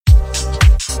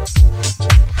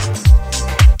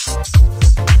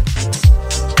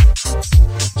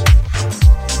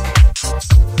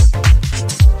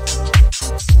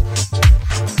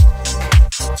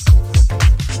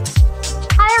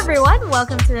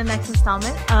Welcome to the next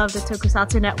installment of the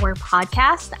Tokusatsu Network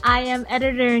podcast. I am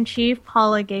Editor-in-Chief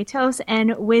Paula Gatos,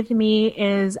 and with me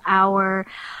is our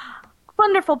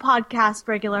wonderful podcast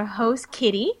regular host,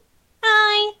 Kitty.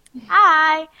 Hi.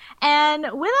 Hi. And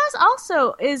with us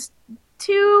also is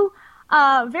two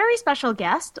very special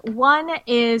guests. One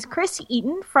is Chris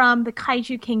Eaton from the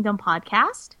Kaiju Kingdom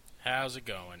podcast. How's it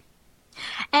going?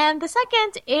 And the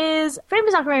second is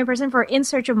famous documentary person for In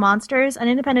Search of Monsters, an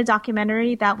independent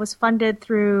documentary that was funded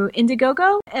through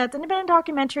Indiegogo. It's an independent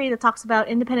documentary that talks about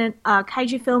independent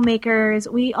kaiju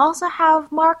filmmakers. We also have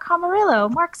Mark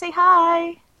Camarillo. Mark, say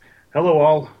hi. Hello,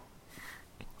 all.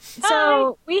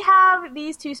 So we have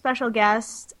these two special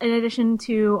guests in addition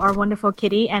to our wonderful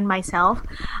Kitty and myself.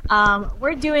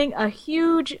 We're doing a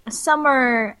huge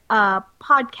summer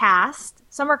podcast,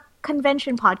 summer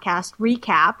convention podcast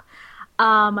recap.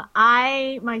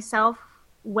 I myself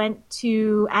went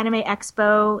to Anime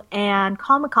Expo and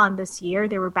Comic-Con this year.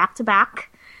 They were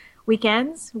back-to-back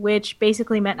weekends, which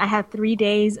basically meant I had 3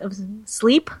 days of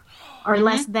sleep or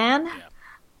less than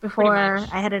before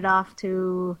I headed off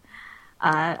to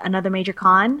another major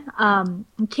con.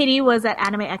 Kitty was at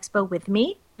Anime Expo with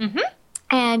me. Mm-hmm.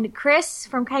 And Chris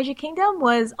from Kaiju Kingdom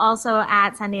was also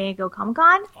at San Diego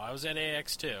Comic-Con. Oh, I was at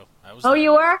AX too.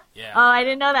 You were? Yeah. Oh, I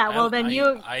didn't know that.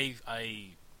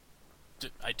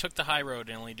 I took the high road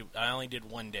and I only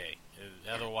did 1 day.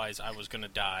 Otherwise, I was going to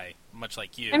die, much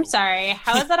like you. I'm sorry.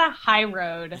 How is that a high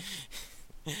road?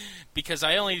 Because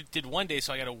I only did 1 day,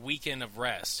 so I got a weekend of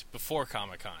rest before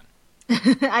Comic-Con.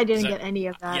 I didn't get any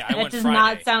of that. Yeah, I that went does Friday.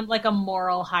 Not sound like a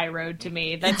moral high road to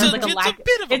me. That sounds like a lack.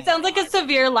 It sounds like a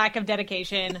severe lack of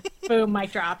dedication. Boom,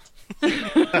 mic dropped.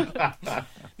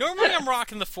 Normally, I'm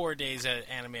rocking the 4 days at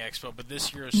Anime Expo, but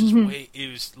this year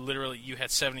it was literally you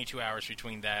had 72 hours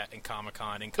between that and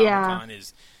Comic-Con, and Comic-Con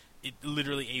is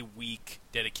literally a week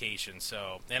dedication.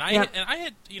 So, and I had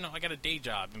I got a day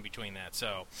job in between that.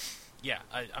 So,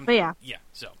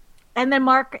 so. And then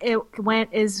Mark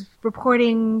is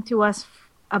reporting to us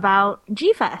about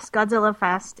G-Fest, Godzilla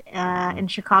Fest in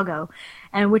Chicago,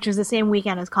 and which is the same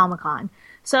weekend as Comic-Con.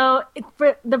 So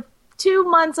for the 2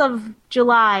 months of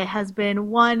July has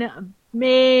been one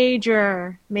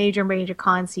major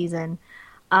con season.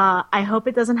 I hope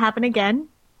it doesn't happen again.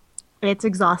 It's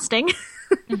exhausting.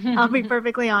 I'll be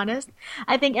perfectly honest.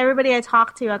 I think everybody I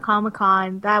talked to at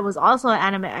Comic-Con that was also at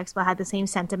Anime Expo had the same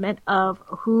sentiment of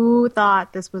who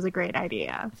thought this was a great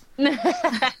idea.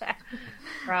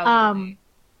 Probably.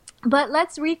 But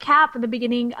let's recap the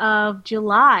beginning of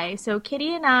July. So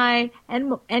Kitty and I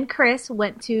and Chris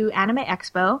went to Anime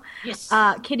Expo. Yes.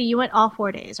 Kitty, you went all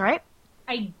 4 days, right?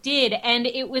 I did, and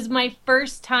it was my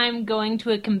first time going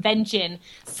to a convention,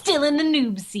 still in the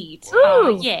noob seat.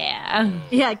 Ooh. Yeah.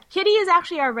 Yeah, Kitty is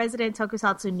actually our resident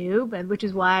Tokusatsu noob, and which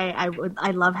is why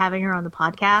I love having her on the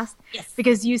podcast. Yes.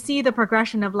 Because you see the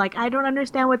progression of, like, I don't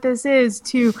understand what this is,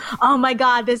 to, oh my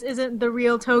god, this isn't the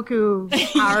real Toku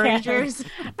Power Rangers.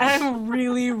 I'm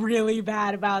really, really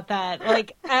bad about that.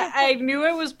 Like, I knew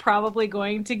I was probably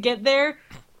going to get there,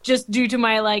 just due to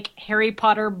my, like, Harry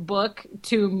Potter book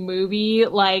to movie,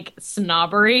 like,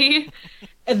 snobbery.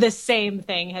 The same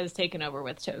thing has taken over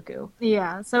with Toku.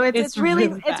 Yeah, so it's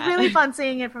really fun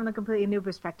seeing it from the completely new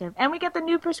perspective. And we get the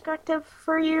new perspective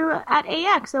for you at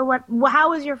AX. So how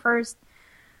was your first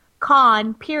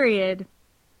con, period,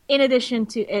 in addition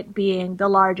to it being the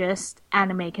largest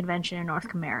anime convention in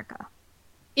North America?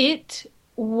 It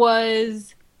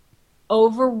was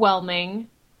overwhelming.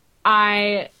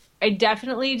 I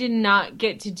definitely did not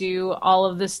get to do all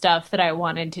of the stuff that I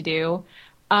wanted to do.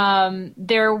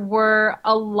 There were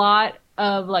a lot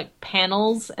of, like,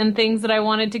 panels and things that I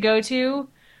wanted to go to,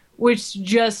 which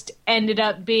just ended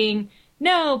up being,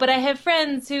 no, but I have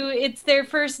friends who it's their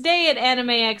first day at Anime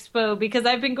Expo because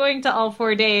I've been going to all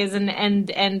 4 days and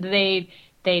they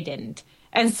didn't.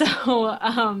 And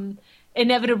so,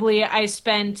 inevitably, I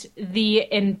spent the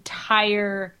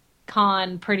entire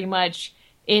con pretty much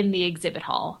in the exhibit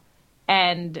hall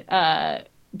and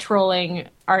trolling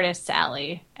Artist's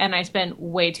Alley, and I spent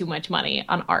way too much money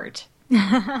on art.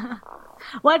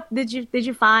 What did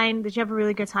you find? Did you have a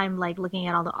really good time, like, looking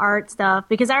at all the art stuff?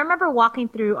 Because I remember walking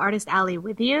through Artist Alley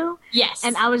with you. Yes.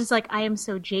 And I was just like, I am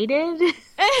so jaded.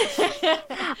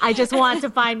 I just want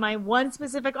to find my one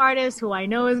specific artist who I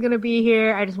know is going to be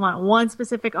here. I just want one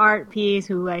specific art piece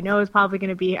who I know is probably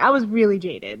going to be here. I was really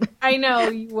jaded. I know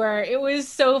you were. It was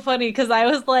so funny because I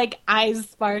was like, eyes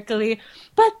sparkly.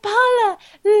 But Paula,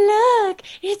 look,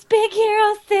 it's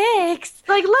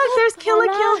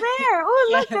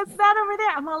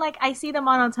like, I see them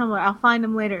on Tumblr. I'll find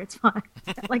them later. It's fine.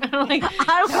 Like, I'm like,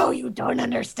 no, you don't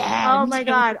understand. Oh my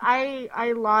god,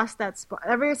 I lost that spark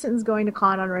ever since going to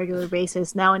con on a regular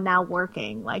basis. Now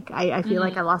working, like I feel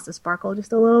like I lost the sparkle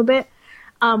just a little bit.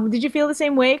 Did you feel the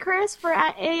same way, Chris, for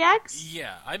AX?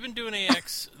 Yeah, I've been doing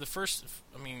AX.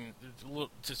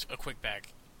 Just a quick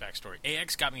backstory.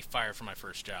 AX got me fired from my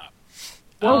first job.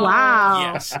 Oh,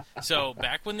 wow. Yes. So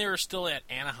back when they were still at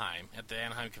Anaheim, at the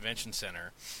Anaheim Convention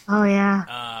Center. Oh,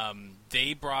 yeah.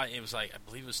 They brought, it was like, I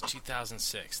believe it was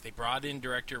 2006. They brought in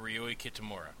director Ryuhei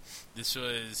Kitamura. This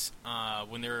was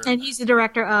when they were... And he's the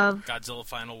director of... Godzilla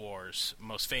Final Wars,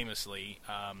 most famously.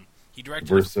 He directed...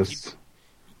 Versus.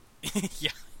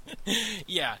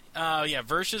 Yeah.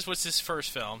 Versus was his first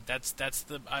film. That's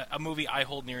a movie I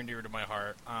hold near and dear to my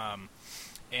heart.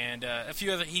 And a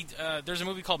few other. There's a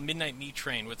movie called Midnight Meat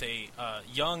Train with a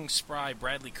young, spry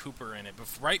Bradley Cooper in it.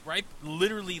 Right,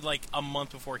 literally like a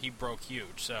month before he broke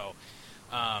huge. So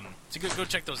go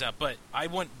check those out. But I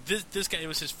want this guy. It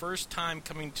was his first time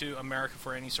coming to America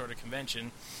for any sort of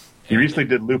convention. He recently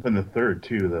did Lupin the Third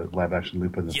too, the live-action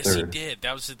Lupin the Third. Yes, he did.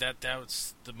 That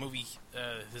was the movie.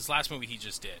 His last movie he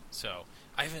just did. So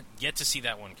I haven't yet to see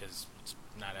that one because it's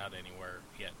not out anywhere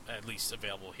yet. At least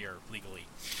available here legally.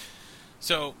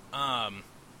 So, I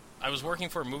was working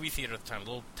for a movie theater at the time, a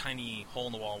little tiny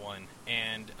hole-in-the-wall one,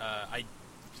 and I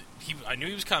knew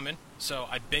he was coming, so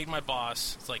I begged my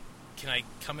boss, it's like, can I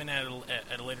come in at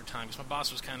a later time? Because my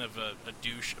boss was kind of a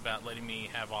douche about letting me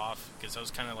have off, because I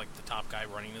was kind of like the top guy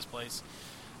running this place.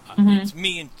 It's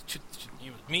me,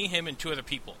 him, and two other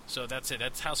people, so that's it.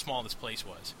 That's how small this place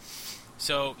was.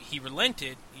 So he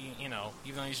relented, even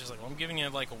though he's just like, well, I'm giving you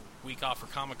like a week off for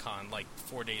Comic-Con like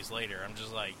 4 days later. I'm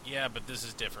just like, yeah, but this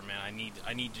is different, man.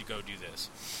 I need to go do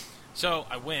this. So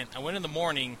I went in the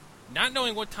morning, not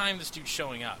knowing what time this dude's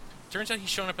showing up. Turns out he's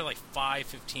showing up at like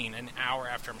 5:15, an hour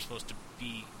after I'm supposed to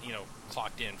be,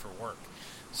 clocked in for work.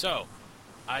 So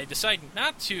I decide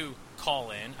not to call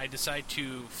in. I decide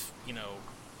to,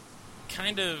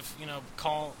 kind of,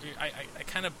 call. I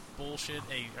kind of bullshit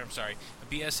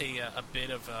BS a bit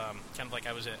of kind of like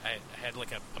I had like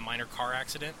a minor car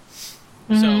accident.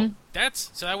 So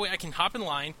that way I can hop in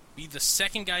line, be the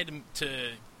second guy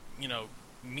to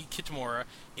meet Kitamura.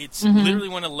 It's literally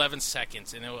went 11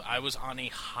 seconds, and I was on a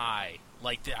high.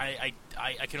 Like I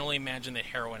can only imagine that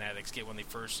heroin addicts get when they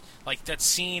first, like that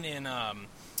scene in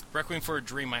Requiem for a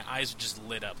Dream. My eyes just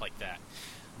lit up like that.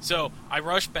 So I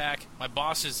rush back. My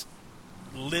boss is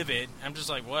livid. I'm just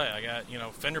like, what? I got,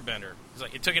 fender bender. He's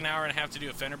like, it took an hour and a half to do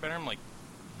a fender bender? I'm like,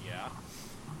 yeah.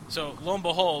 So, lo and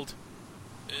behold,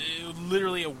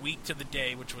 literally a week to the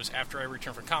day, which was after I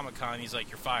returned from Comic-Con, he's like,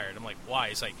 you're fired. I'm like, why?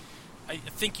 He's like, I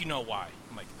think you know why.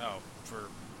 I'm like, oh, for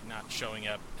not showing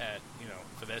up at,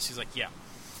 for this? He's like, yeah.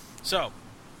 So,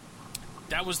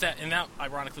 that was that, and that,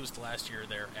 ironically, was the last year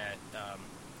there at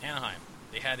Anaheim.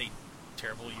 They had a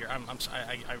terrible year. I'm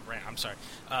sorry.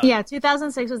 Yeah,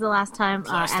 2006 was the last time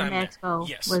Anime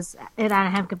Expo was at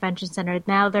Anaheim Convention Center.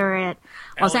 Now they're at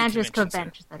Los Angeles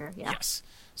Convention Center. Yeah. Yes.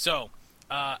 So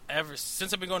ever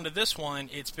since I've been going to this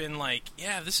one, it's been like,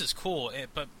 yeah, this is cool.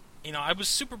 But I was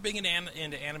super big into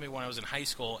anime when I was in high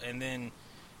school, and then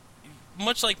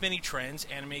much like many trends,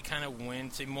 anime kind of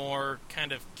went a more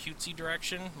kind of cutesy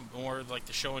direction, more like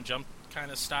the show and jump kind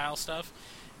of style stuff.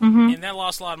 And that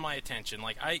lost a lot of my attention.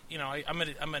 Like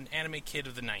I'm an anime kid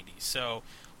of the '90s, so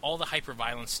all the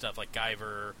hyper-violence stuff like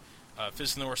Guyver,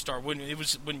 Fist of the North Star, when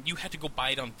you had to go buy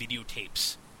it on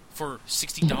videotapes for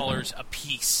 $60 a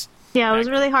piece. Yeah, it was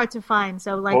really hard to find.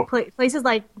 So like places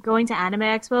like going to Anime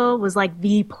Expo was like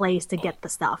the place to get the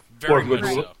stuff. Very much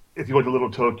so. If you went to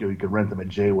Little Tokyo, you could rent them at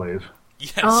J-Wave.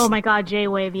 Yes. Oh my God,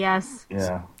 J-Wave, yes.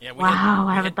 Yeah. Wow,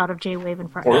 I haven't thought of J-Wave in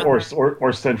forever.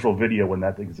 Or Central Video when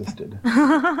that existed.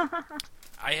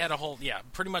 I had a whole,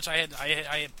 pretty much I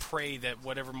had prayed that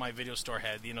whatever my video store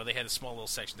had, they had a small little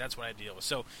section. That's what I had to deal with.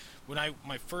 So when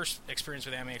my first experience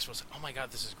with Anime Expo was, oh my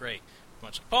God, this is great.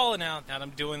 Much like Paula now that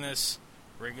I'm doing this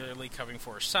regularly, covering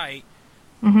for a site,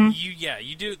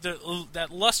 you do that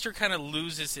luster kind of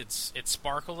loses its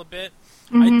sparkle a bit.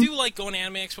 I do like going to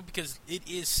Anime Expo because it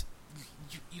is.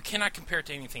 You cannot compare it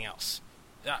to anything else.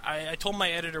 I told my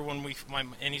editor and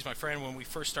he's my friend, when we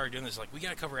first started doing this, like, we got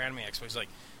to cover Anime Expo. He's like,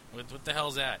 what the hell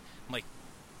is that? I'm like,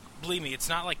 believe me, it's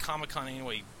not like Comic-Con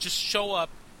anyway. Just show up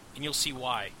and you'll see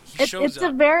why. It's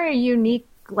a very unique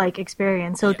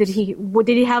experience. So yes. did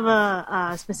he have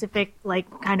a specific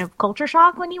kind of culture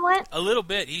shock when he went? A little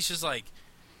bit. He's just like,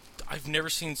 I've never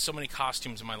seen so many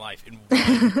costumes in my life in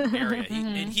one area.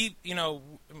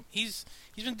 He's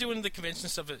been doing the convention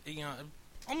stuff,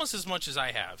 almost as much as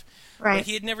I have. Right. But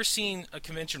he had never seen a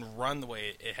convention run the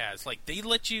way it has. Like, they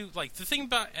let you, like, the thing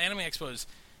about Anime Expo is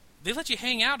they let you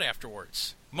hang out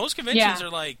afterwards. Most conventions are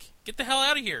like, get the hell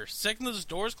out of here. Second those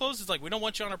doors close, it's like, we don't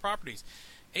want you on our properties.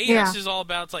 AX is all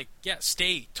about, it's like,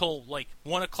 stay till, like,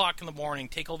 1 o'clock in the morning,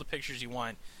 take all the pictures you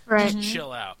want, just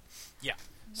chill out. Yeah.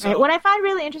 So, right. What I find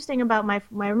really interesting about I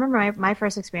remember my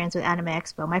first experience with Anime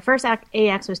Expo. My first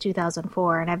AX was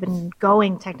 2004, and I've been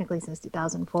going technically since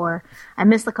 2004. I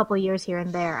missed a couple of years here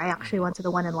and there. I actually went to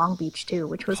the one in Long Beach, too,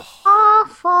 which was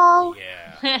awful.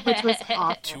 Yeah. Which was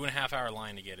awful. 2.5-hour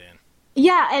line to get in.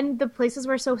 Yeah, and the places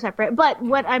were so separate. But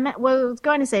what I was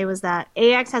going to say was that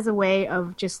AX has a way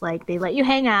of just like, they let you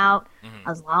hang out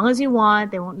as long as you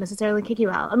want. They won't necessarily kick you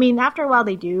out. I mean, after a while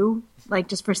they do, like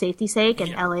just for safety's sake,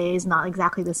 and LA is not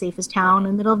exactly the safest town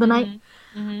in the middle of the night.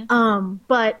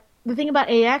 But the thing about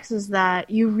AX is that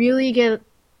you really get,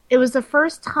 it was the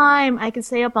first time I could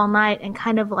stay up all night and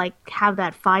kind of like have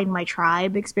that find my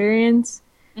tribe experience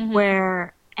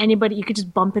where anybody, you could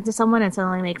just bump into someone and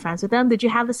suddenly make friends with them. Did you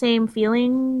have the same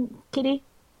feeling, Kitty?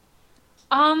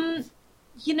 You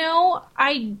know,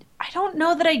 I don't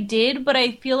know that I did, but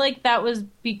I feel like that was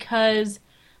because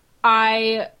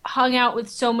I hung out with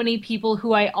so many people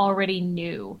who I already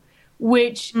knew,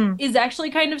 which is actually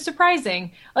kind of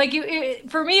surprising. Like,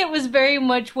 for me, it was very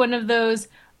much one of those,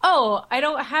 oh, I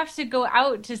don't have to go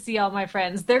out to see all my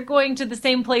friends. They're going to the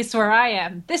same place where I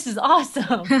am. This is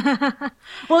awesome.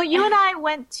 Well, you and I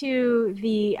went to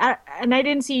and I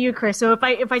didn't see you, Chris. So if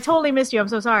I totally missed you, I'm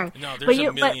so sorry. No, there's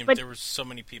a million. There were so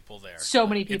many people there. So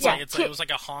many people. It was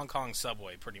like a Hong Kong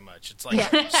subway, pretty much. It's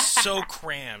like so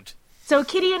crammed. So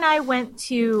Kitty and I went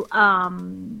to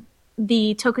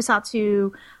the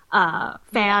Tokusatsu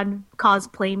fan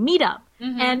cosplay meetup.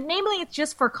 And namely, it's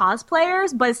just for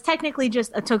cosplayers, but it's technically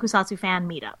just a Tokusatsu fan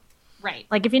meetup. Right.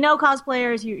 Like, if you know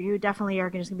cosplayers, you definitely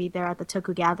are just going to be there at the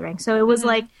Toku gathering. So it was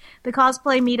like, the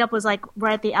cosplay meetup was like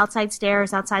right at the outside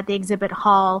stairs, outside the exhibit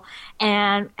hall,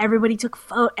 and everybody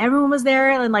everyone was there,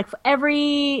 and like for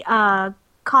every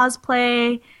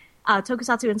cosplay,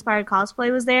 Tokusatsu-inspired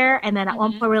cosplay was there, and then at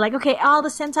one point we were like, okay, all the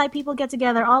Sentai people get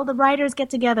together, all the writers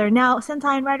get together, now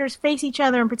Sentai and writers face each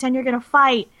other and pretend you're going to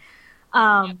fight.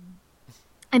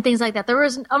 And things like that. There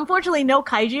was, unfortunately, no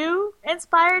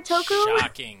kaiju-inspired Toku.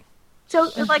 Shocking.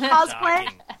 Like, cosplay.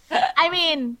 I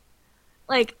mean,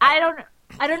 like, I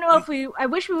don't know if I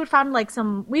wish we would find, like,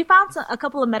 we found a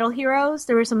couple of Metal Heroes.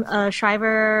 There was some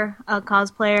Shriver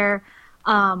cosplayer.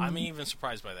 I'm even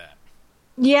surprised by that.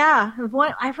 Yeah.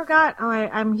 I forgot.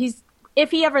 If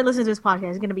he ever listens to this podcast,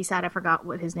 he's going to be sad I forgot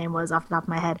what his name was off the top of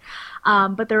my head.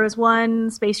 But there was one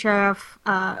Space Sheriff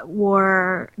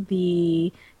wore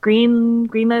the brown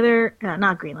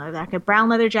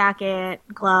leather jacket,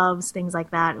 gloves, things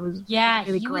like that. It was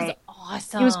really great. Was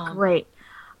awesome. He was great.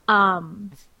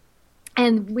 And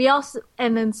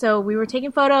so we were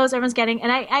taking photos, everyone's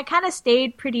and I kind of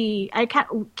stayed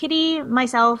Kitty,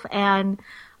 myself, and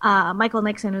Michael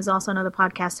Nixon, who's also another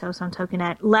podcast host on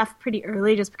Tokunet, left pretty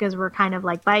early just because we're kind of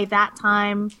like, by that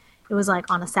time, it was like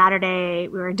on a Saturday,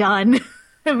 we were done.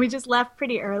 And we just left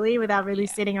pretty early without really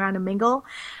sitting around and mingle,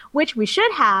 which we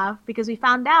should have, because we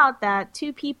found out that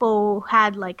 2 people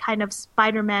had like kind of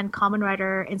Spider-Man Kamen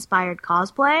Rider inspired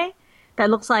cosplay that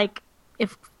looks like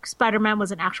if Spider-Man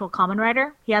was an actual Kamen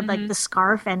Rider. He had like the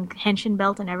scarf and henshin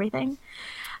belt and everything.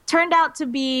 Turned out to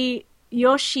be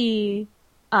Yoshi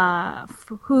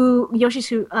Sudaso,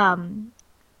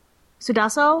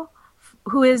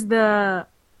 who is the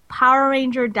Power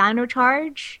Ranger Dino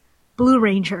Charge Blue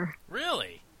Ranger.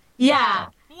 Really? Yeah.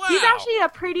 Wow. He's actually a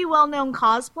pretty well-known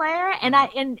cosplayer, and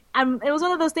it was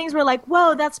one of those things where like,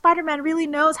 whoa, that Spider-Man really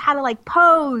knows how to like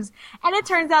pose, and it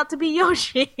turns out to be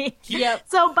Yoshi. Yep.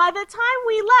 So by the time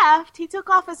we left, he took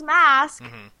off his mask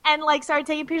and like started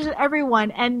taking pictures of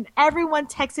everyone, and everyone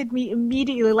texted me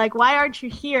immediately like, why aren't you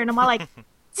here? And I'm all like,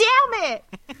 damn it!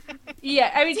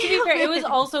 Yeah, I mean, to be fair, it was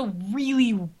also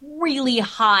really, really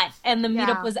hot, and the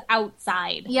meetup was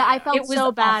outside. Yeah, I felt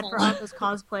so bad awful. for all those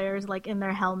cosplayers, like, in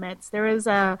their helmets. There was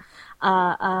a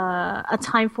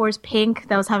Time Force Pink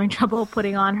that was having trouble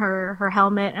putting on her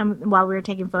helmet while we were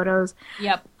taking photos.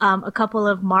 Yep. A couple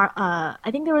of, I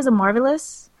think there was a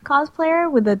Marvelous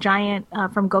cosplayer with a giant,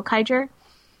 from Gokaiger,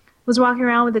 was walking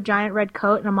around with a giant red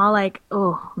coat, and I'm all like,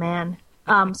 oh, man.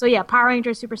 So yeah, Power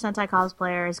Rangers, Super Sentai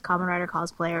cosplayers, Kamen Rider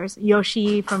cosplayers.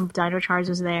 Yoshi from Dino Charge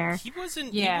was there. He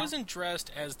wasn't dressed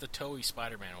as the Toei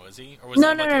Spider-Man, was he? Or was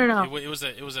No. It was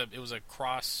a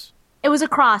cross. It was a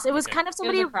cross. It was kind of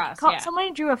somebody.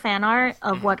 Somebody drew a fan art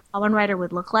of what Kamen Rider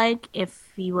would look like if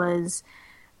he was,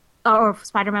 or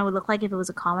Spider-Man would look like if it was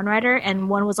a Kamen Rider. And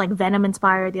one was like Venom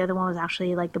inspired. The other one was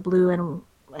actually like the blue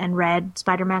and red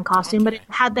Spider-Man costume, but it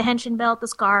had the henshin belt, the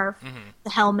scarf, the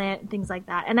helmet, and things like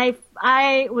that. And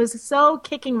I was so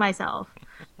kicking myself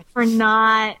for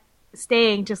not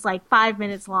staying just like 5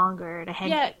 minutes longer to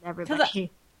hang out with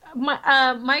everybody.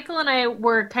 Michael and I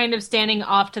were kind of standing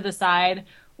off to the side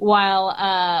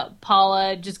while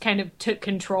Paula just kind of took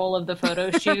control of the photo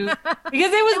shoot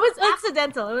because it was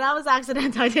accidental. That was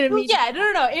accidental. I didn't mean. Yeah,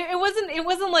 no. It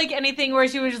wasn't like anything where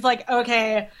she was just like,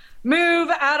 okay, move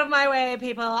out of my way,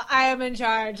 people. I am in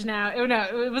charge now.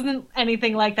 No, it wasn't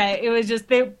anything like that. It was just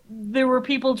there were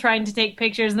people trying to take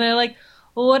pictures, and they're like,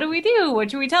 well, what do we do?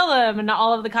 What should we tell them? And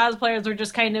all of the cosplayers were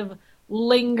just kind of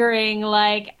lingering,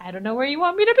 like, I don't know where you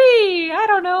want me to be. I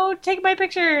don't know. Take my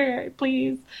picture,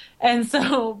 please. And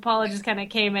so Paula just kind of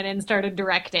came in and started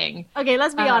directing. Okay,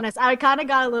 let's be honest. I kind of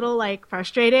got a little like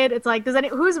frustrated. It's like,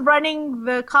 who's running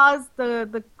the cause?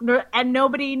 And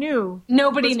nobody knew.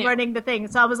 Nobody knew running the thing.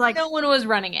 So I was like, no one was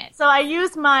running it. So I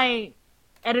used my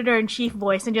editor-in-chief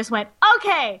voice and just went,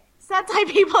 okay, Sentai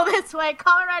people this way,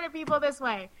 Kamen Rider people this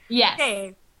way. Yes.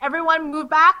 Okay. Everyone move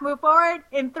back, move forward.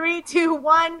 In 3, 2,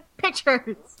 1,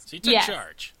 pictures. So you took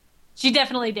charge. She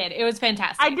definitely did. It was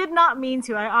fantastic. I did not mean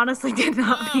to. I honestly did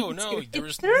not mean to. No, there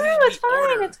was it's fine.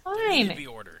 order. It's fine. There needed to be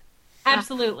order.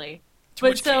 Absolutely. Too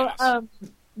much chaos.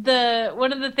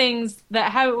 One of the things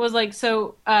that how it was like,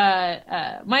 so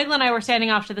Michael and I were standing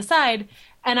off to the side,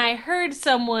 and I heard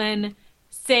someone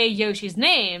say Yoshi's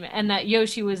name, and that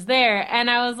Yoshi was there, and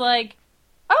I was like,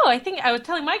 oh, I was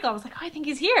telling Michael, I was like, oh, I think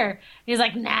he's here. And he's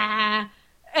like, nah.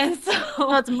 And so...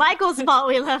 Well, it's Michael's fault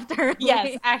we left early.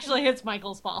 Yes, actually, it's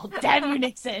Michael's fault. Damn you,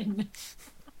 Nixon.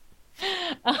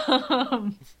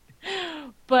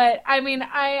 But, I mean,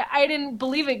 I didn't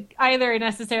believe it either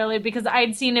necessarily because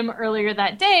I'd seen him earlier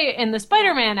that day in the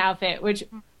Spider-Man outfit, which,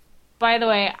 by the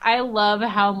way, I love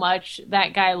how much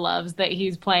that guy loves that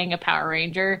he's playing a Power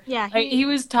Ranger. Yeah. He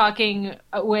was talking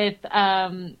with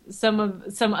some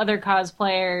other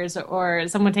cosplayers or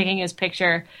someone taking his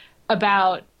picture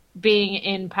about being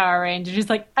in Power Rangers. He's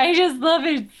like, I just love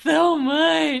it so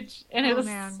much. And it was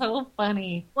so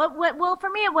funny. Well, for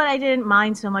me, what I didn't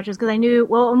mind so much is because I knew,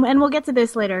 and we'll get to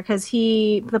this later, because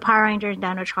the Power Rangers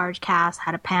Dino Charge cast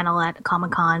had a panel at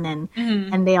Comic-Con,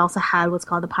 and they also had what's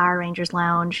called the Power Rangers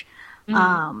Lounge,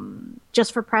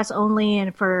 just for press only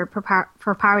and for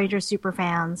Power Rangers super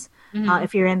fans,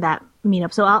 if you're in that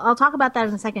meetup. So I'll talk about that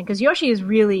in a second, because Yoshi is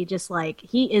really just like,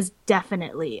 he is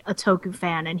definitely a Toku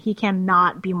fan, and he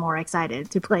cannot be more excited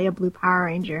to play a blue Power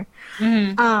Ranger.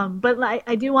 But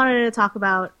I do wanted to talk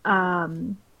about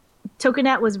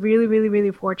Tokunet was really, really,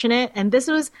 really fortunate, and this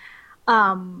was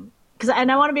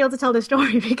and I want to be able to tell this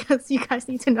story because you guys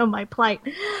need to know my plight.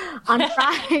 On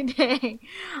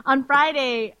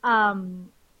Friday,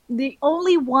 the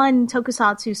only one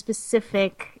Tokusatsu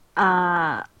specific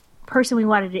person we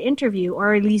wanted to interview,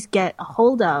 or at least get a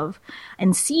hold of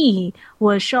and see,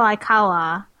 was Sho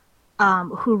Aikawa,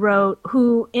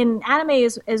 who in anime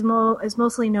is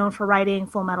mostly known for writing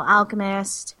Full Metal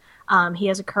Alchemist. He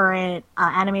has a current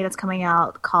anime that's coming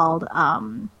out called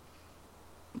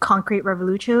Concrete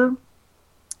Revolution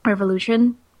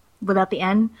without the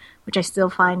N, which I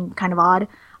still find kind of odd.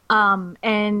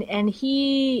 And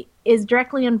he is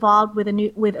directly involved with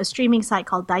a streaming site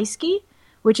called Daisuki,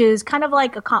 which is kind of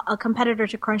like a competitor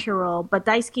to Crunchyroll, but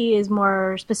Daisuki is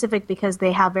more specific because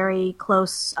they have very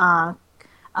close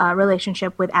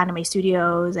relationship with anime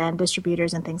studios and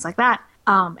distributors and things like that.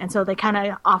 And so they kind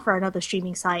of offer another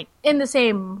streaming site in the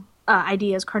same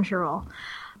idea as Crunchyroll.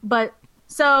 But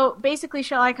so basically,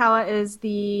 Sho Aikawa is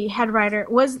the head writer,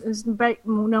 was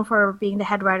known for being the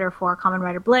head writer for Kamen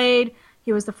Rider Blade.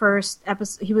 He was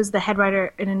the head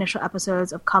writer in initial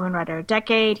episodes of Kamen Rider A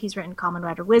Decade. He's written Kamen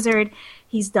Rider Wizard.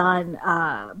 He's done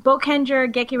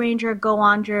Bokenger, Geki Ranger, Go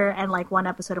Onger, and like one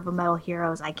episode of A Metal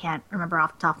Heroes. I can't remember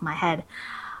off the top of my head.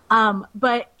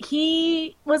 But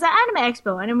he was at Anime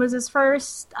Expo, and it was his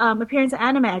first appearance at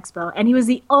Anime Expo, and he was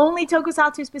the only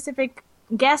Tokusatsu specific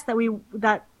guest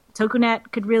that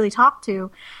Tokunet could really talk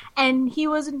to, and he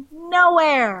was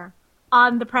nowhere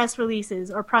on the press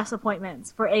releases or press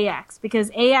appointments for AX,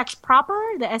 because AX proper,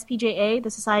 the SPJA, the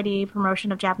Society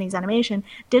Promotion of Japanese Animation,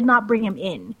 did not bring him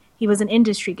in. He was an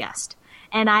industry guest,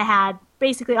 and I had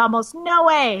basically almost no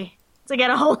way to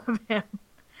get a hold of him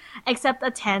except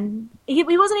attend. He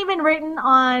wasn't even written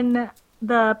on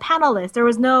the panel list. There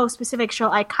was no specific Sho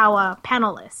Aikawa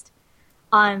panel list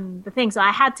on the thing, so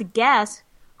I had to guess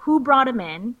who brought him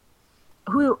in,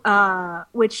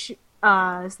 which is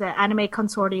the Anime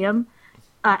Consortium,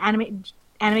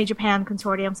 Anime Japan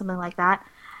Consortium, something like that,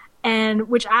 and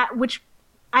which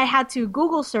I had to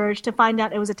Google search to find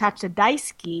out it was attached to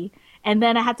Daisuki, And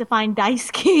then I had to find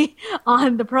Daisuke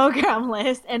on the program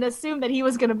list and assume that he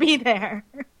was going to be there.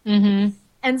 Mm-hmm.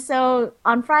 And so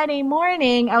on Friday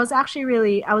morning, I was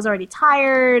already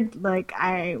tired. Like,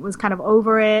 I was kind of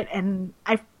over it. And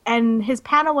his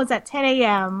panel was at 10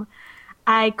 a.m.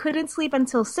 I couldn't sleep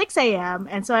until 6 a.m.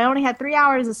 And so I only had 3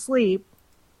 hours of sleep.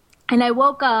 And I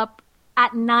woke up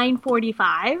at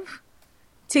 9:45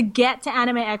 to get to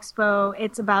Anime Expo.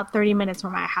 It's about 30 minutes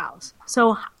from my house.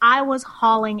 So I was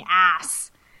hauling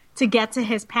ass to get to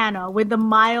his panel with the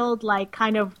mild, like,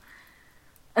 kind of,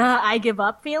 I give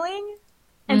up feeling.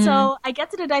 And so I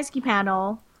get to the Daisuke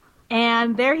panel,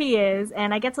 and there he is,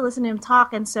 and I get to listen to him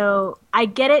talk. And so I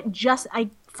get it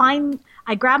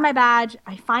I grab my badge,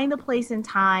 I find the place in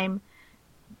time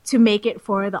to make it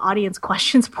for the audience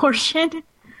questions portion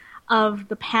of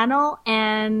the panel.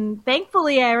 And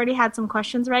thankfully, I already had some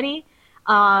questions ready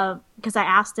because I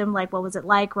asked him, like, what was it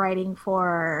like writing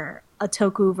for a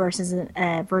toku versus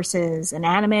an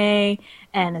anime,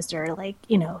 and is there, like,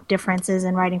 you know, differences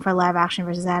in writing for live action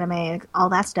versus anime, all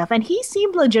that stuff. And he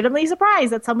seemed legitimately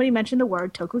surprised that somebody mentioned the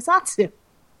word tokusatsu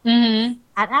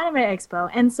at Anime Expo.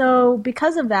 And so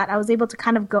because of that, I was able to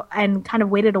kind of go and kind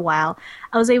of waited a while.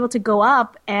 I was able to go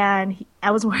up, and I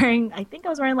was wearing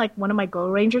like one of my Go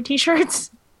Ranger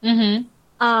t-shirts.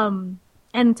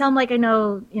 And tell him, like, I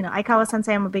know, you know, Aikawa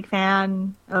Sensei, I'm a big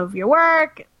fan of your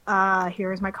work.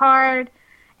 Here's my card.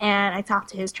 And I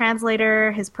talked to his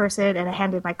translator, his person, and I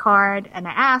handed my card. And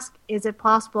I asked, is it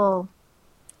possible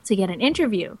to get an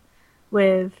interview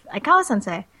with Aikawa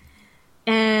Sensei?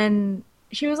 And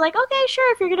she was like, okay,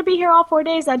 sure. If you're going to be here all 4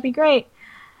 days, that'd be great.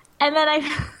 And then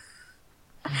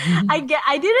I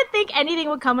didn't think anything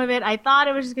would come of it. I thought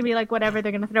it was just going to be like, whatever,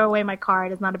 they're going to throw away my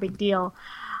card. It's not a big deal.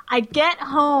 I get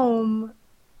home,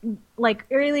 like,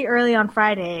 early on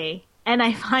Friday, and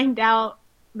I find out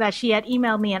that she had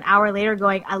emailed me an hour later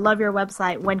going, I love your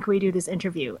website. When can we do this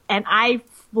interview? And I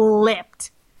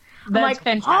flipped. That's I'm like,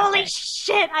 fantastic. Holy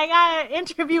shit, I got an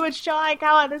interview with Sho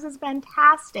Aikawa. This is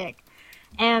fantastic.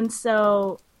 And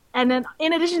then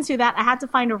in addition to that, I had to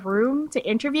find a room to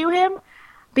interview him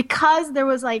because there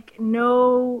was, like,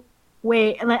 no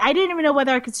way. And, like, I didn't even know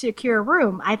whether I could secure a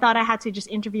room. I thought I had to just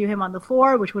interview him on the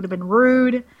floor, which would have been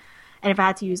rude. And if I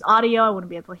had to use audio, I wouldn't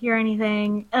be able to hear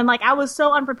anything. And, like, I was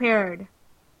so unprepared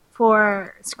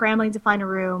for scrambling to find a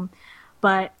room.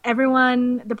 But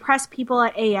everyone, the press people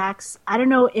at AX, I don't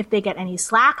know if they get any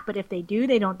slack, but if they do,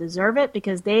 they don't deserve it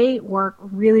because they work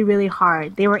really, really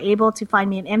hard. They were able to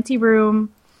find me an empty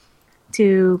room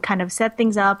to kind of set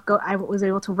things up. I was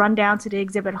able to run down to the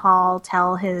exhibit hall,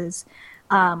 tell his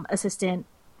assistant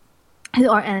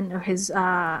or his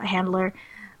handler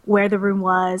where the room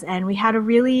was, and we had a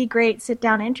really great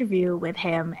sit-down interview with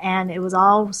him, and it was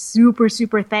all super,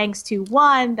 super thanks to,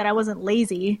 one, that I wasn't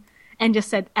lazy and just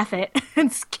said F it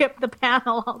and skipped the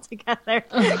panel altogether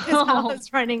because I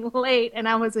was running late and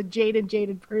I was a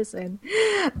jaded person.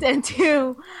 And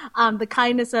two, the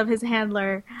kindness of his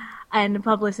handler and the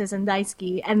publicist and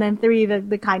Daisuke. And then three,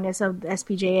 the kindness of the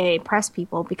SPJA press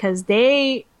people, because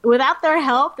without their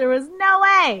help, there was no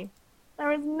way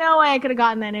I could have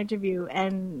gotten that interview.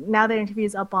 And now the interview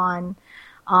is up on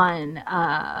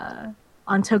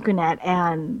Tokunet,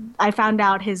 and I found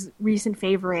out his recent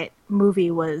favorite movie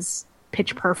was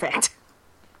Pitch Perfect.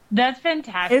 That's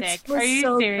fantastic. Are you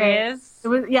so serious?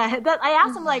 I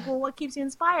asked him, like, well, what keeps you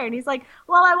inspired? And he's like,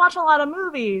 well, I watch a lot of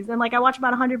movies, and, like, I watch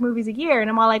about 100 movies a year. And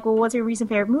I'm all like, well, what's your recent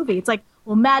favorite movie? It's like,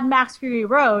 well, Mad Max Fury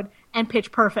Road and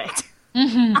Pitch Perfect.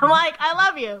 I'm like, I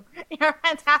love you. You're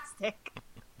fantastic.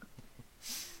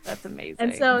 That's amazing.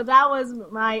 And so that was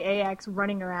my AX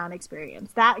running around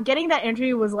experience. Getting that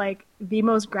interview was, like, the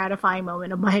most gratifying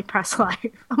moment of my press life.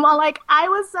 I'm all like, I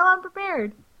was so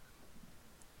unprepared.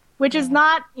 Which is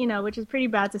not, which is pretty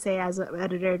bad to say as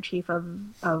editor-in-chief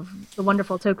of the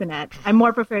wonderful Tokunet. I'm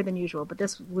more prepared than usual, but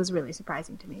this was really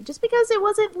surprising to me. Just because it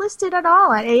wasn't listed at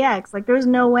all at AX. Like, there was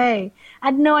no way. I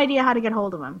had no idea how to get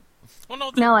hold of him. Well,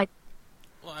 no, sorry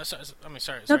go ahead.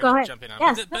 For jumping on.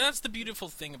 Yes. But that's the beautiful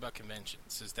thing about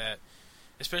conventions, is that,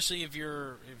 especially if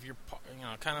you're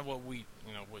kind of what we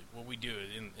do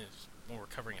when we're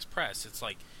covering as press, it's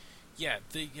like, yeah,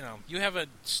 you have a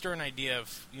stern idea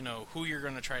of, who you're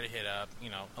going to try to hit up.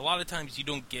 A lot of times you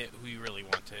don't get who you really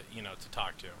want to, to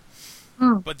talk to.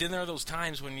 But then there are those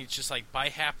times when it's just like, by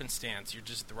happenstance, you're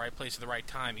just at the right place at the right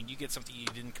time, and you get something you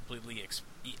didn't completely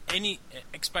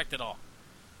expect at all.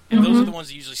 And those are the ones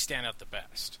that usually stand out the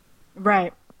best.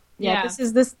 Right. Yeah.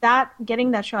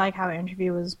 Getting that Sho Aikawa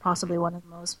interview was possibly one of the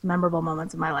most memorable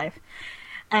moments of my life.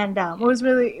 And it was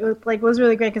really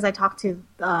great because I talked to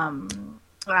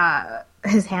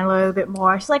his handler a bit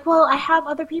more. She's like, well, I have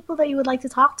other people that you would like to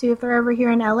talk to if they're ever here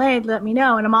in LA. Let me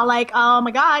know. And I'm all like, oh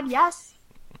my God, yes.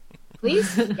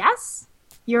 Please, yes.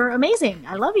 You're amazing.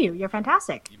 I love you. You're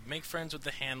fantastic. You make friends with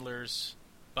the handlers,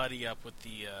 buddy up with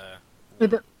the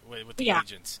yeah.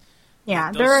 agents.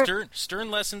 Yeah, those stern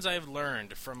lessons I have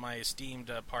learned from my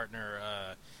esteemed partner,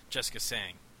 Jessica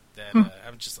Sang. That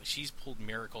I'm just like, she's pulled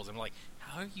miracles. I'm like,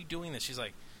 how are you doing this? She's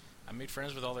like, I made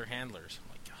friends with all their handlers. I'm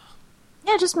like, oh.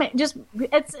 Yeah,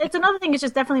 it's another thing. Is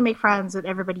just definitely make friends with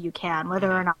everybody you can,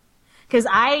 whether or not. Because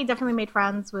I definitely made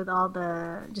friends with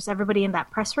just everybody in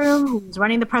that press room who was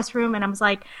running the press room, and I was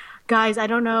like, guys, I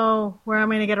don't know where I'm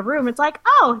going to get a room. It's like,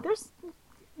 oh,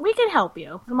 we can help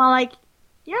you. I'm all like,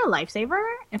 you're a lifesaver.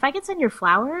 If I can send your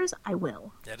flowers, I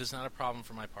will. That is not a problem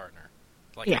for my partner.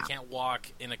 Like, yeah. I can't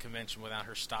walk in a convention without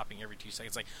her stopping every 2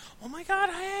 seconds. Like, oh my God,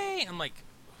 hey! I'm like,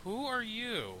 who are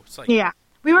you? It's like, yeah.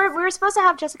 We were supposed to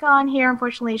have Jessica on here.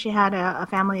 Unfortunately, she had a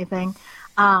family thing.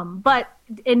 But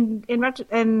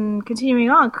in continuing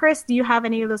on, Chris, do you have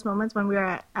any of those moments when we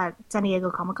were at San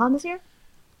Diego Comic-Con this year?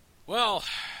 Well,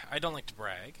 I don't like to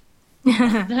brag.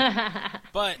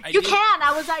 But you can.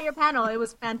 I was at your panel. It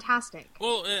was fantastic.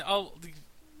 Well,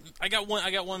 I got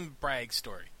one brag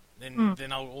story.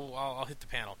 Then I'll hit the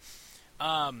panel.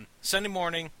 Sunday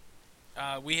morning,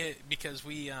 we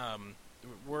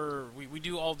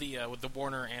do all the with the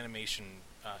Warner animation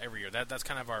every year. That's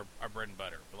kind of our bread and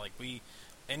butter. Like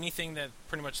anything that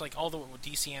pretty much like all the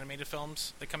DC animated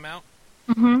films that come out.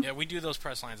 Mm-hmm. Yeah, we do those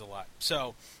press lines a lot.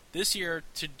 So this year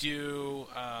to do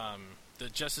the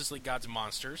Justice League Gods and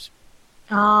Monsters.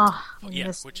 Oh,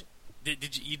 yeah. Which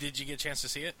did you get a chance to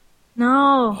see it?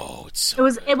 No. Oh, it's so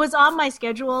good. It was on my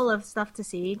schedule of stuff to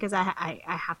see because I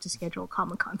have to schedule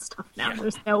Comic-Con stuff now. Yeah.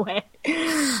 There's no way.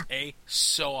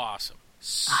 So awesome.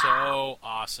 So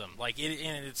awesome. Like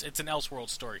it's an Elseworld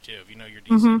story too, if you know your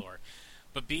DC lore.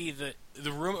 But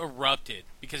the room erupted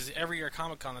because every year at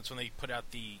Comic-Con, that's when they put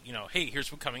out the, hey, here's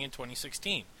what's coming in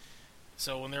 2016.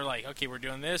 So when they're like, okay, we're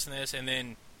doing this and this, and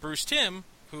then Bruce Timm,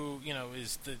 who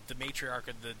is the matriarch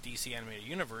of the DC animated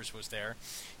universe, was there.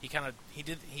 He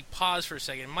paused for a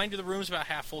second. Mind you, the room's about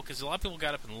half full because a lot of people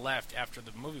got up and left after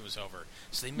the movie was over,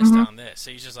 so they missed out on this.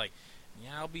 So he's just like,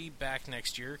 yeah, I'll be back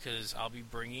next year because I'll be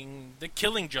bringing the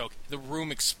Killing Joke. The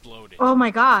room exploded. Oh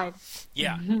my God!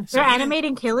 Yeah, so they're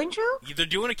animating Killing Joke. They're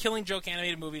doing a Killing Joke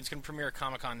animated movie. It's going to premiere at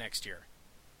Comic-Con next year.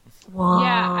 Whoa!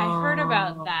 Yeah, I heard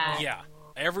about that. Yeah,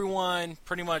 everyone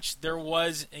pretty much there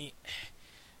was a.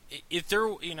 If there,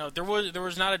 there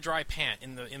was not a dry pant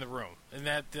in the room, in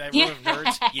that room of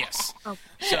nerds. Yes. Oh.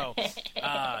 So,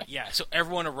 so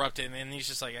everyone erupted, and he's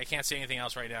just like, I can't say anything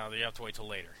else right now. You have to wait till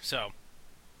later. So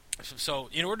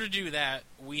in order to do that,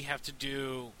 we have to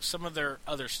do some of their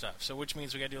other stuff. So which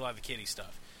means we got to do a lot of the kiddie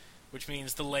stuff, which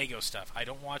means the Lego stuff. I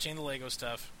don't watch any of the Lego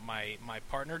stuff. My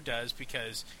partner does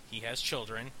because he has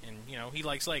children and he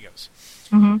likes Legos.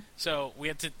 Mm-hmm. So we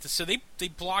had to. So they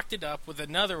blocked it up with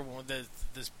another one,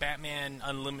 this Batman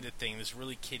Unlimited thing, this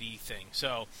really kiddie thing.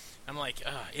 So I'm like,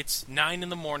 it's 9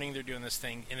 a.m. They're doing this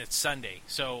thing, and it's Sunday.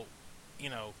 So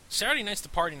Saturday night's the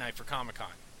party night for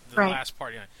Comic-Con, the last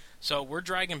party night. So we're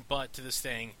dragging butt to this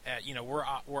thing at we're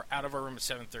out of our room at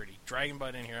 7:30, dragging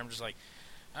butt in here. I'm just like,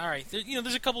 all right,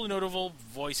 there's a couple of notable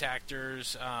voice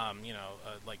actors, I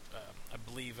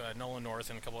believe Nolan North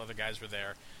and a couple other guys were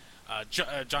there.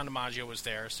 John DiMaggio was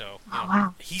there, so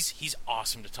wow. He's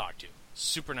awesome to talk to.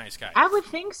 Super nice guy. I would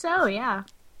think so, yeah.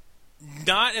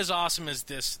 Not as awesome as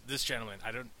this gentleman.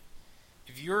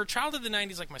 If you're a child of the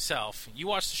 90s like myself, you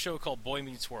watched a show called Boy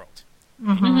Meets World.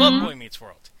 Mm-hmm. And you love Boy Meets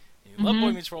World. You love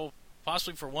Boy Meets World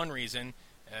possibly for one reason,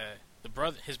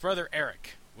 his brother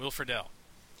Eric, Will Friedle.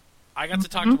 I got to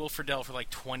talk to Will Friedle for like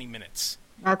 20 minutes.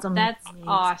 That's amazing. That's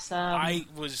awesome. I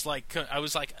was like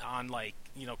on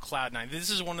cloud nine. This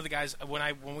is one of the guys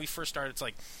when we first started. It's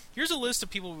like, here's a list of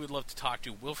people we would love to talk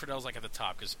to. Will Friedle's like at the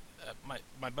top because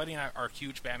my buddy and I are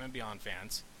huge Batman Beyond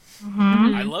fans.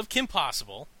 Mm-hmm. I love Kim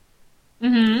Possible.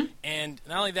 Mm-hmm. And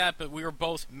not only that, but we were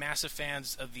both massive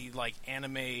fans of the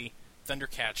anime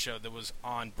Thundercats show that was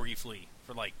on briefly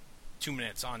for 2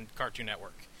 minutes on Cartoon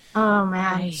Network. Oh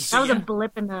man, nice. That was a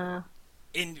blip in the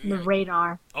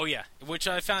radar. Oh yeah, which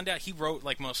I found out he wrote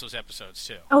most of those episodes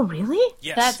too. Oh really?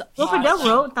 Yes. That's Will Friedle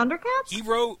wrote Thundercats? He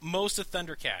wrote most of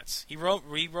Thundercats. He wrote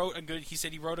a good. He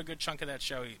said he wrote a good chunk of that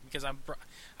show because I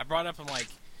brought up. I'm like,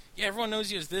 yeah, everyone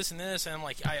knows you as this and this, and I'm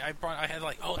like, I had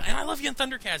oh, and I love you in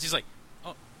Thundercats. He's like,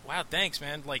 oh wow, thanks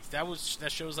man. That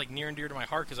show's near and dear to my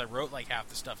heart because I wrote half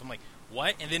the stuff. I'm like,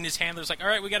 what? And then his handler's like, all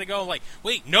right, we got to go. I'm like,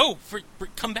 wait, no,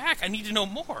 come back. I need to know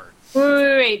more.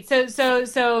 Wait. So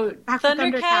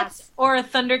Thundercats or a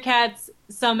Thundercats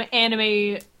some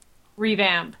anime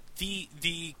revamp.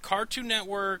 The Cartoon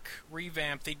Network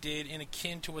revamp they did in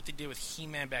akin to what they did with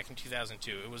He-Man back in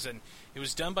 2002. It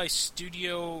was done by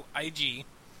Studio IG.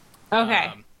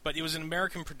 Okay. But it was an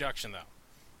American production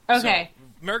though. Okay. So,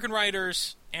 American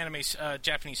writers,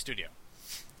 Japanese studio.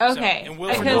 Okay. So, and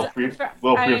Will Fried's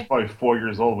probably 4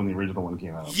 years old when the original one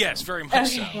came out. Yes, very much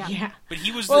so. Yeah. But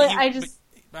he was.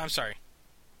 I'm sorry.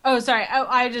 Oh, sorry.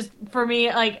 I just, for me,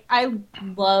 like, I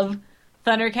love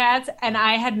Thundercats, and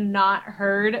I had not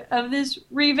heard of this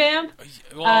revamp.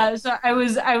 Well, so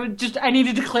I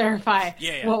needed to clarify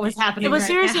what was happening. It was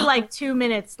seriously now. like 2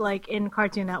 minutes, like in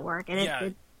Cartoon Network, and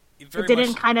it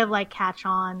didn't kind of like catch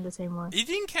on the same way. It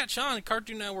didn't catch on.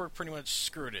 Cartoon Network pretty much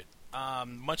screwed it.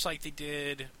 Much like they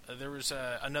did, there was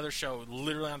another show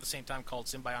literally on the same time called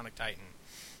Symbionic Titan.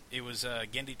 It was a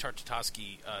Genndy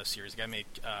Tartakovsky series. The guy made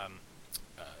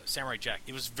Samurai Jack.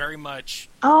 It was very much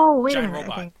giant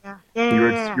robot.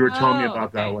 Yeah. You were telling me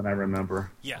about that one, I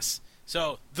remember. Yes.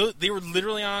 So they were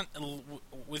literally on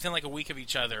within like a week of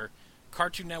each other.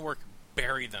 Cartoon Network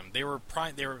buried them. They were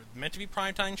meant to be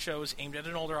primetime shows aimed at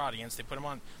an older audience. They put them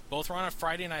on. Both were on a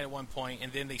Friday night at one point,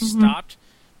 and then they stopped.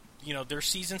 Their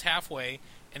seasons halfway,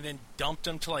 and then dumped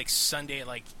them to like Sunday at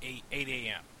like 8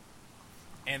 a.m.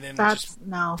 And then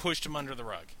pushed them under the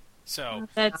rug. So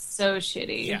that's so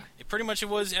shitty. Yeah, it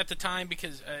was at the time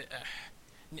because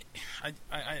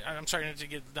I'm sorry not to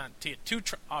get too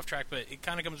off track, but it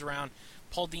kind of comes around.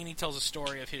 Paul Dini tells a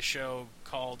story of his show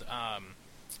called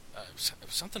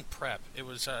something Prep. It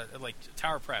was like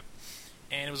Tower Prep,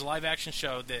 and it was a live action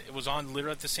show that it was on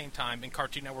literally at the same time. And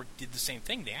Cartoon Network did the same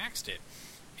thing; they axed it.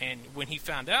 And when he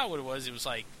found out what it was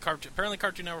like apparently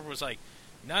Cartoon Network was like,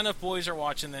 not enough boys are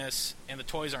watching this, and the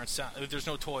toys aren't. There's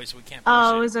no toys, so we can't.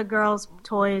 It was a girls'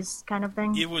 toys kind of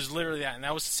thing. It was literally that, and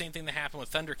that was the same thing that happened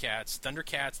with Thundercats.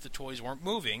 Thundercats, the toys weren't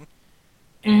moving,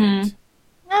 and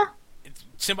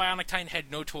Symbionic Titan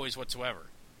had no toys whatsoever.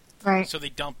 Right. So they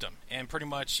dumped them, and pretty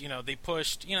much, they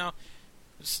pushed,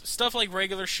 stuff like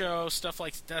Regular Show, stuff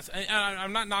like that.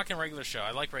 I'm not knocking Regular Show.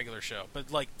 I like Regular Show,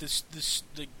 but like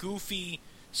the goofy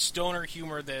stoner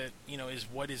humor that is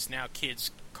what is now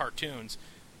kids' cartoons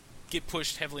get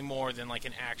pushed heavily more than like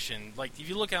an action. Like if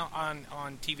you look out on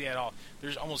TV at all,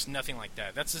 there's almost nothing like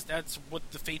that. That's what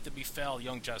the fate that befell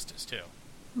Young Justice too.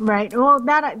 Right. Well,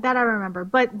 that I remember.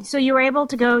 But so you were able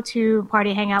to go to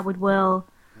party hangout with Will.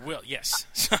 Will, yes.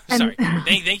 Sorry.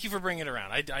 Thank you for bringing it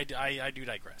around. I do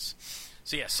digress.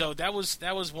 So yeah, so that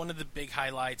was one of the big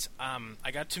highlights.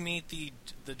 I got to meet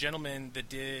the gentleman that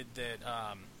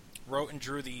wrote and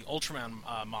drew the Ultraman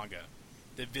manga.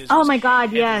 That Viz oh my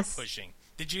God! Yes. Pushing.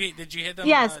 Did you hit them?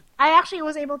 Yes, I actually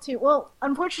was able to. Well,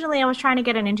 unfortunately, I was trying to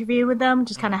get an interview with them,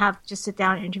 just kind of sit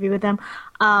down and interview with them.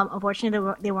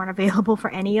 Unfortunately, they weren't available for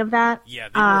any of that. Yeah,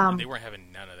 they weren't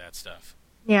having none of that stuff.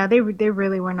 Yeah, they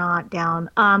really were not down.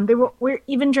 We're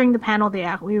even during the panel. They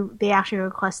actually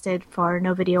requested for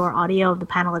no video or audio of the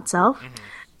panel itself. Mm-hmm.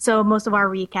 So most of our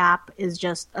recap is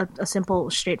just a simple,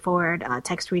 straightforward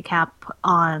text recap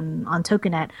on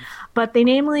Tokunet. But they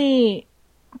namely,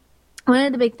 one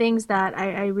of the big things that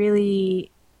I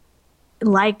really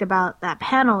liked about that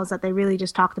panel is that they really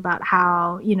just talked about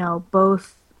how,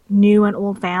 both new and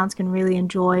old fans can really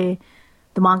enjoy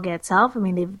the manga itself. I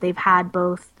mean, they've had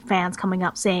both fans coming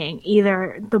up saying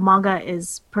either the manga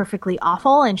is perfectly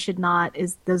awful and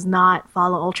does not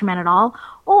follow Ultraman at all,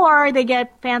 or they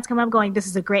get fans come up going, this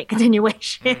is a great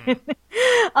continuation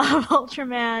of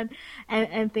Ultraman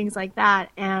and things like that.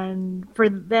 And for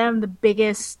them, the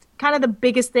biggest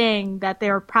thing that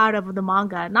they're proud of the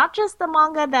manga, not just the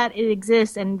manga that it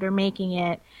exists and they're making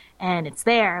it and it's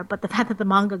there, but the fact that the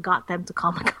manga got them to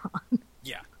Comic-Con.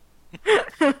 Yeah.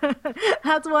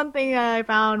 That's one thing I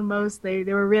found most they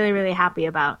were really, really happy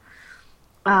about.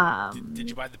 Did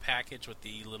you buy the package with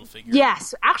the little figure?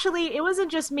 Yes. Actually, it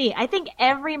wasn't just me. I think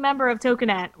every member of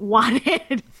Tokunet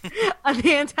wanted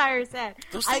the entire set.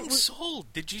 Those things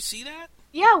sold. Did you see that?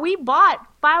 Yeah, we bought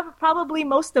probably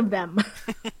most of them.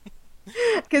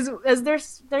 Because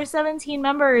there's 17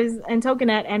 members in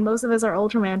Tokunet, and most of us are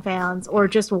Ultraman fans, or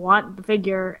just want the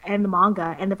figure and the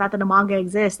manga, and the fact that the manga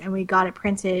exists, and we got it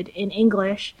printed in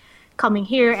English coming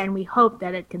here, and we hope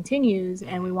that it continues,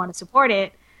 and we want to support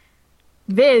it.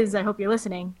 Viz, I hope you're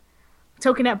listening.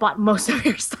 Tokunet bought most of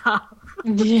your stuff.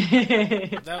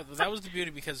 That was the beauty,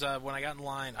 because when I got in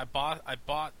line, I bought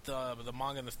the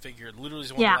manga and the figure. It literally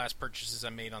is one of the last purchases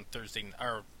I made on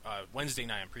Wednesday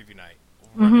night on preview night.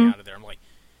 Running out of there, I'm like,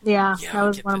 yeah, that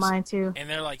was one of mine too. And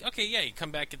they're like, okay, yeah, you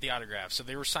come back, get the autograph. So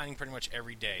they were signing pretty much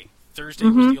every day. Thursday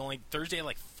at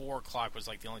like 4:00 was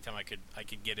like the only time I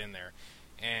could get in there.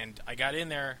 And I got in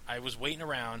there. I was waiting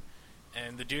around.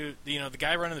 And the dude, the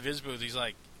guy running the Viz booth, he's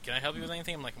like, "Can I help you with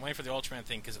anything?" I'm like, "I'm waiting for the Ultraman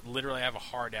thing because literally I have a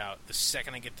hard out. The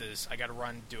second I get this, I got to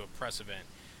run do a press event."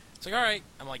 It's like, "All right."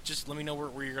 I'm like, "Just let me know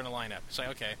where you're going to line up." It's like,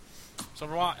 "Okay." So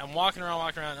I'm walking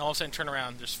around, and all of a sudden turn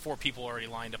around. There's 4 people already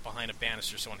lined up behind a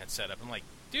banister someone had set up. I'm like,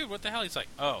 "Dude, what the hell?" He's like,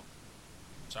 "Oh,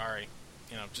 sorry."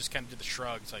 Just kind of did the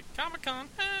shrug. It's like, Comic-Con,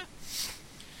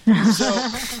 So,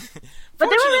 but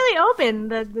they were really open.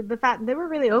 The fact they were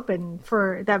really open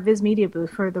for that Viz Media booth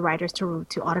for the writers to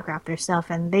autograph their stuff,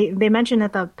 and they mentioned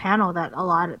at the panel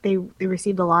that they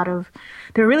received a lot of.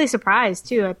 They were really surprised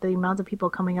too at the amount of people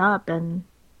coming up and.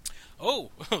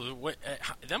 Oh,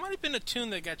 that might have been a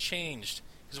tune that got changed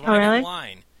because when I got in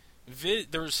line,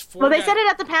 there was 4. Well, they said it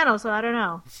at the panel, so I don't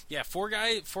know. Yeah, 4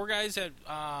 guys that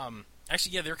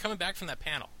actually, yeah, they were coming back from that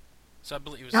panel. So I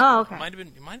believe it was. Oh, okay. It might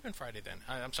have been Friday then.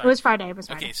 I'm sorry. It was Friday.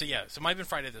 Okay, so yeah, so it might have been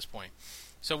Friday at this point.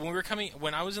 So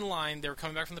when I was in line, they were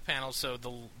coming back from the panel. So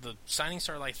the signing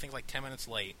started, I think, 10 minutes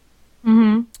late.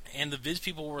 Mm-hmm. And the Viz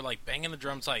people were banging the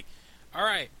drums, like, "All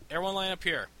right, everyone line up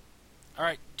here. All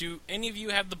right, do any of you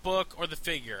have the book or the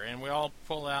figure?" And we all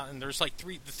pull out, and there's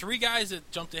the 3 guys that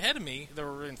jumped ahead of me that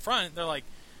were in front. They're like,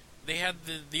 they had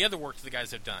the other work that the guys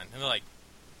have done, and they're like,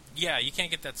 "Yeah, you can't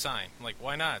get that sign." I'm like,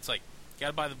 "Why not?" It's like, "You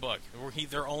gotta buy the book."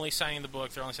 They're only signing the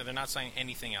book. They're not signing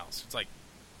anything else. It's like,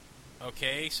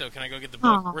 okay, so can I go get the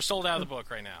book? Aww. We're sold out of the book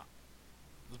right now.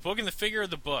 The book and the figure of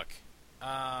the book.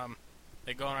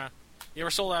 They go around. Yeah, we're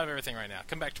sold out of everything right now.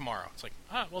 Come back tomorrow. It's like,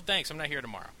 well, thanks. I'm not here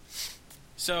tomorrow.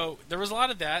 So there was a lot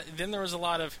of that. And then there was a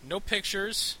lot of no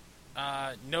pictures,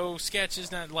 no sketches.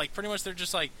 Pretty much they're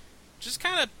just just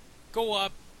kind of go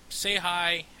up, say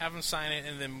hi, have them sign it,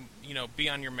 and then be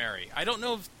on your merry. I don't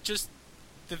know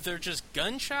if they're just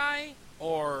gun shy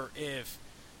or if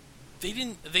they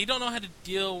don't know how to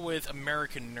deal with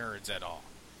American nerds at all.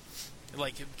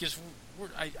 Because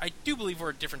I do believe we're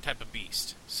a different type of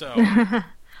beast. So.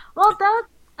 Well,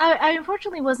 I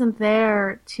unfortunately wasn't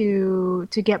there to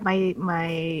get my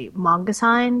manga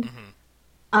signed.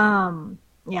 Mm-hmm.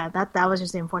 Yeah, that was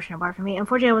just the unfortunate part for me.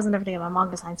 Unfortunately, I wasn't there to get my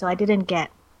manga signed, so I didn't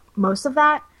get most of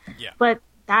that. Yeah. But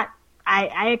that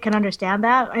I can understand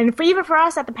that, and even for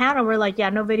us at the panel, we're like, yeah,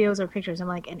 no videos or pictures. I'm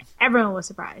like, and everyone was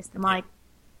surprised. I'm like,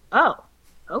 oh,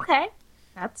 okay,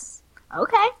 that's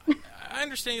okay. I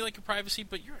understand you like your privacy,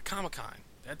 but you're at Comic-Con.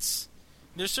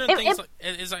 There's certain things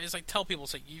as I tell people,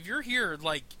 it's like, if you're here,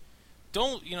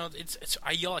 don't it's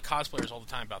I yell at cosplayers all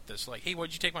the time about this. Like, hey,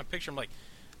 why'd you take my picture? I'm like,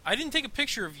 I didn't take a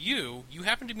picture of you. You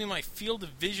happen to be in my field of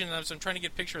vision, and I'm trying to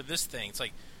get a picture of this thing. It's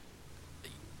like,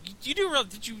 do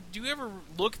you ever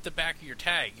look at the back of your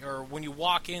tag, or when you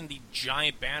walk in, the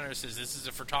giant banner that says this is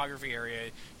a photography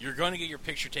area? You're going to get your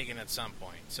picture taken at some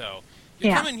point. So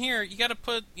you come in here, you got to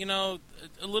put a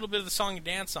little bit of the song and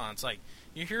dance on. It's like,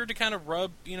 you're here to kind of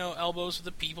rub, elbows with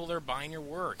the people that are buying your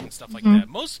work and stuff like that.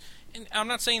 And I'm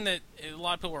not saying that a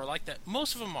lot of people are like that.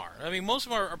 Most of them are. I mean, most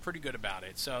of them are pretty good about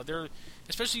it. So they're,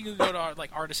 especially you can go to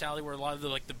Artist Alley, where a lot of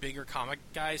the bigger comic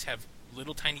guys have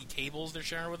little tiny tables they're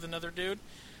sharing with another dude.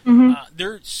 Mm-hmm.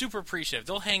 They're super appreciative.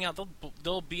 They'll hang out.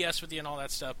 They'll BS with you and all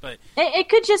that stuff. But it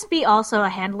could just be also a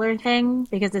handler thing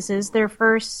because this is their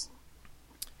first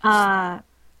thing.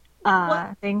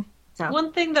 So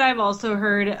one thing that I've also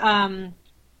heard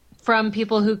from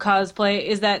people who cosplay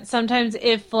is that sometimes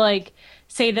if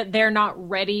say that they're not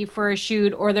ready for a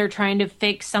shoot or they're trying to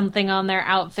fix something on their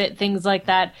outfit, things like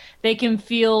that, they can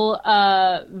feel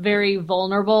very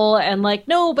vulnerable and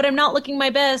no, but I'm not looking my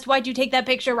best. Why'd you take that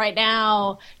picture right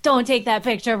now? Don't take that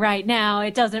picture right now.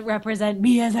 It doesn't represent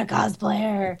me as a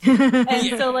cosplayer.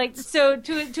 And so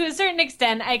to a certain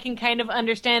extent, I can kind of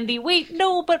understand the, wait,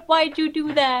 no, but why'd you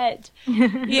do that?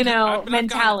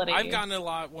 Mentality. I've gotten a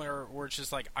lot where it's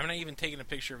just I'm not even taking a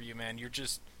picture of you, man. You're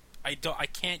just... I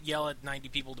can't yell at 90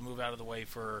 people to move out of the way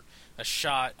for a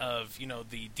shot of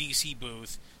the DC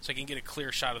booth, so I can get a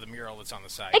clear shot of the mural that's on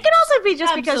the side. It can also be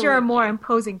just because you're a more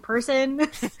imposing person.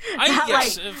 I'm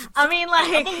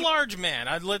a large man.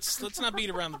 Let's not beat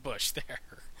around the bush there.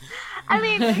 I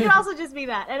mean, it can also just be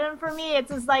that. And then for me, it's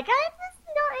just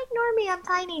ignore me. I'm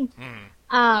tiny.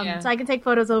 So I can take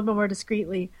photos a little bit more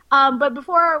discreetly. But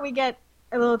before we get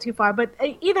a little too far, but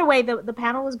either way, the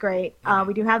panel was great.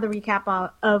 We do have the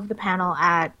recap of the panel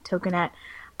at Tokunet.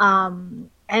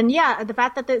 And yeah, the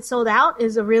fact that it sold out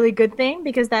is a really good thing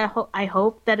because I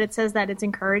hope that it says that it's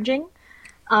encouraging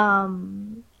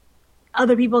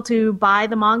other people to buy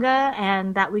the manga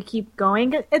and that we keep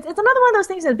going. It's another one of those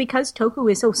things that because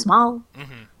Toku is so small,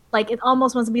 it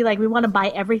almost wants to be we want to buy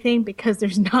everything because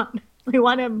there's not We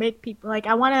want to make people like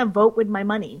I want to vote with my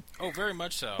money. Oh, very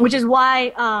much so. Which is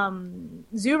why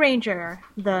Zyuranger,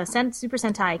 the Super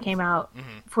Sentai, came out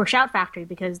for Shout Factory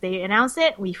because they announced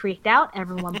it. We freaked out.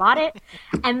 Everyone bought it,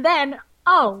 and then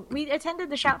we attended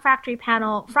the Shout Factory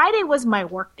panel. Friday was my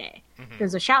work day. There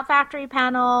was a Shout Factory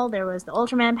panel. There was the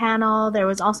Ultraman panel. There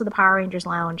was also the Power Rangers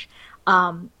Lounge,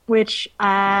 which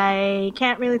I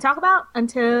can't really talk about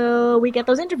until we get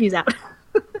those interviews out.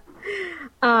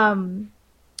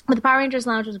 But the Power Rangers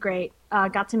Lounge was great.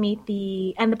 Got to meet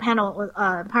the panel.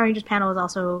 The Power Rangers panel was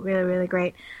also really, really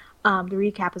great. The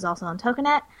recap is also on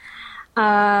Tokunet.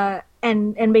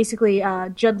 And basically,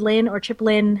 Judd Lin or Chip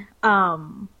Lin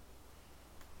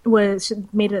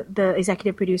the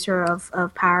executive producer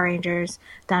of Power Rangers.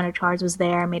 Dino Charge was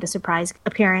there, made a surprise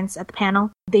appearance at the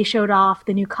panel. They showed off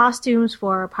the new costumes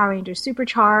for Power Rangers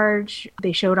Supercharge.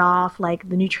 They showed off like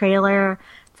the new trailer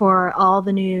for all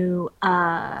the new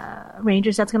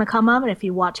Rangers that's going to come up. And if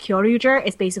you watch Kyoryuger,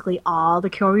 it's basically all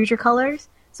the Kyoryuger colors.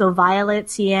 So violet,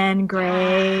 cyan,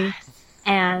 gray,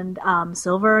 and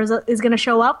silver is going to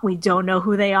show up. We don't know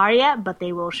who they are yet, but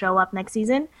they will show up next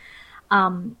season.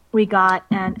 We got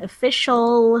an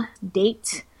official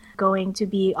date going to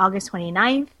be August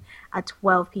 29th at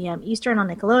 12 p.m. Eastern on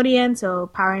Nickelodeon. So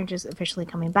Power Rangers officially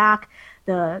coming back.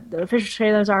 The official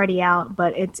trailer is already out,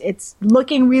 but it's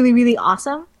looking really, really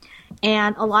awesome.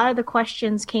 And a lot of the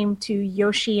questions came to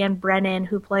Yoshi and Brennan,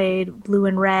 who played Blue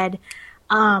and Red.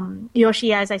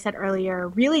 Yoshi, as I said earlier,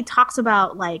 really talks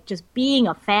about like just being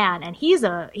a fan, and he's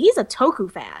a Toku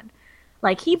fan.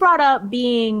 Like he brought up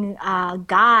being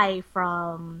Guy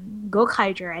from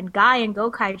Gokaiger, and Guy in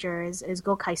Gokaiger is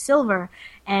Gokai Silver,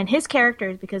 and his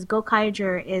characters, because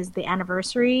Gokaiger is the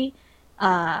anniversary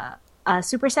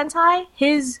Super Sentai,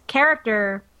 his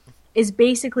character is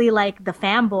basically like the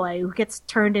fanboy who gets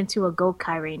turned into a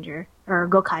Gokai Ranger or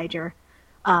Gokaiger.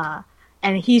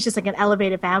 And he's just like an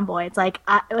elevated fanboy. It's like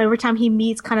every time he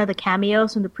meets kind of the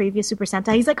cameos from the previous Super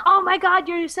Sentai, he's like, "Oh my god,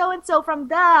 you're so-and-so from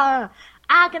can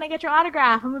I get your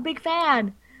autograph? I'm a big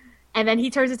fan." And then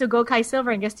he turns into Gokai Silver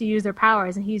and gets to use their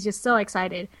powers, and he's just so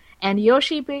excited. And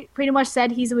Yoshi pretty much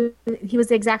said he was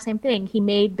the exact same thing. He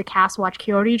made the cast watch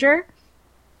Kyoryuger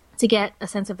to get a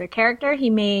sense of their character. He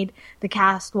made the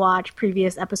cast watch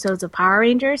previous episodes of Power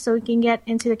Rangers so he can get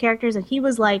into the characters. And he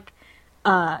was like,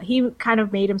 he kind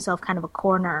of made himself kind of a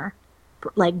corner,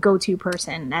 like, go-to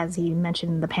person, as he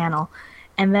mentioned in the panel.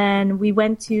 And then we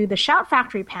went to the Shout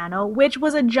Factory panel, which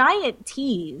was a giant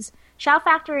tease. Shout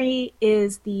Factory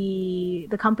is the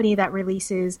company that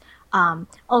releases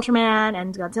Ultraman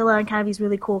and Godzilla and kind of these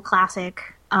really cool classic,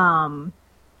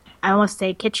 I almost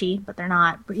say kitschy, but they're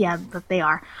not. But yeah, but they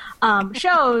are.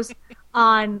 Shows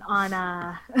on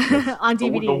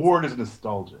DVDs. The word is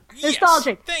nostalgic.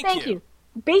 Nostalgic. Yes, Thank you.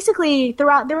 Basically,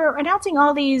 throughout they were announcing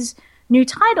all these new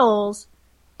titles,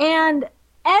 and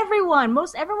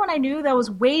most everyone I knew that was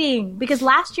waiting, because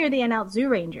last year they announced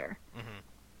Zyuranger.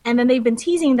 And then they've been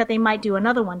teasing that they might do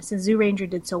another one since Zyuranger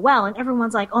did so well. And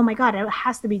everyone's like, oh my god, it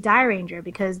has to be Dairanger,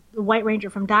 because the White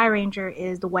Ranger from Dairanger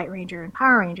is the White Ranger in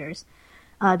Power Rangers,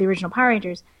 the original Power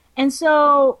Rangers. And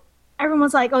so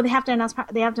everyone's like, oh, they have to announce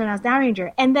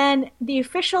Dairanger. And then the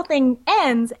official thing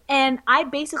ends, and I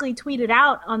basically tweeted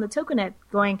out on the Tokunet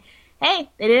going,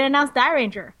 hey, they didn't announce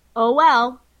Dairanger. Oh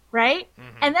well, right?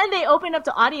 And then they opened up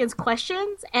to audience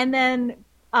questions, and then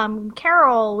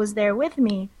Carol was there with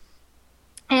me.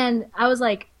 And I was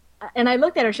like, and I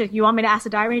looked at her, she's like, you want me to ask a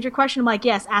Dairanger question? I'm like,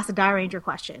 yes, ask a Dairanger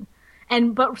question.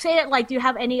 But say it like, do you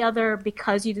have any other,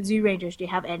 because you did Zyurangers, do you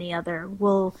have any other,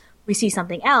 will we see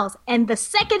something else? And the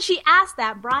second she asked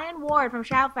that, Brian Ward from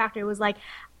Shout Factory was like,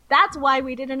 that's why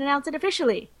we didn't announce it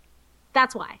officially.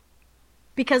 That's why.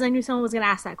 Because I knew someone was going to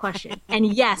ask that question.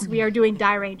 And yes, we are doing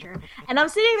Dairanger. And I'm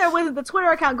sitting there with the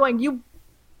Twitter account going, you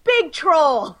big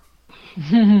troll.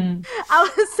 I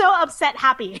was so upset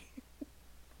happy.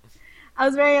 I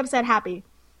was very upset happy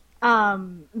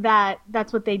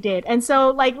that's what they did. And so,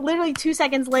 like, literally 2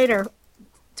 seconds later,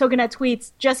 Tokunet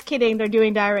tweets, just kidding, they're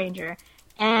doing Dairanger.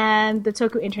 And the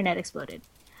Toku internet exploded.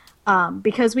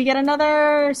 Because we get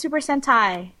another Super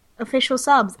Sentai official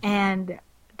subs, and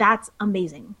that's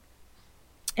amazing.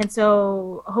 And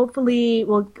so, hopefully,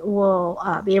 we'll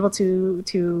be able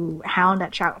to hound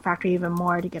at Shout Factory even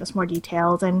more to get us more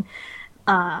details. And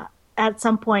at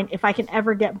some point, if I can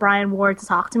ever get Brian Ward to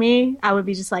talk to me, I would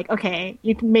be just like, okay,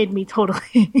 you made me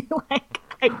totally, like,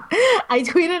 I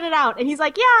tweeted it out, and he's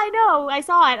like, yeah, I know, I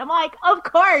saw it. I'm like, of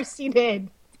course you did.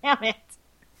 Damn it.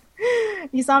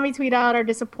 You saw me tweet out our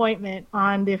disappointment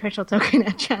on the official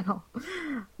Tokunet channel,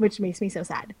 which makes me so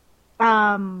sad.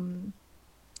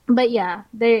 But yeah,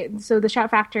 so the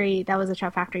Shout Factory, that was a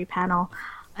Shout Factory panel.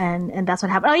 and that's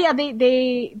what happened. Oh yeah,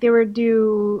 they were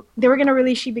going to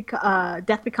release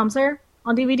Death Becomes Her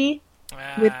on DVD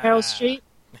with Meryl Streep.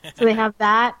 So they have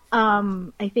that.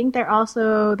 I think they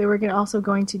were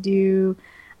going to do.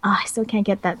 I still can't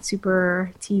get that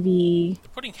Super TV.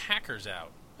 They're putting Hackers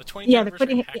out. The 20th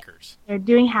anniversary of Hackers. They're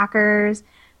doing Hackers.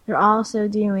 They're also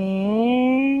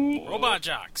doing Robot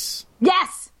Jocks.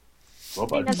 Yes.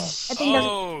 Robot Jocks.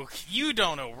 Oh, you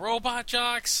don't know Robot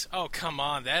Jocks? Oh, come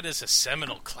on. That is a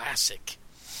seminal classic.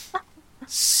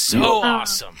 So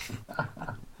awesome.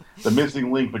 The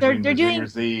missing link between doing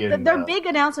Z and... Their big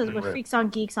announcements with Freaks on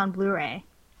Geeks on Blu-ray.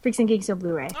 Freaks and Geeks on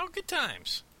Blu-ray. Oh, good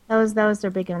times. That was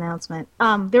their big announcement.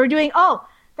 They were doing... Oh,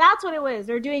 that's what it was.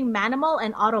 They're doing Manimal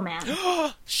and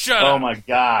Automan. Shut up. Oh, my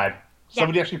God.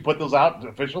 Somebody actually put those out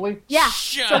officially? Yeah.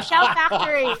 Shout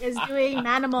Factory is doing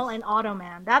Manimal and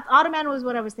Automan. Automan was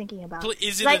what I was thinking about.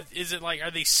 Is it like,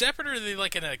 are they separate or are they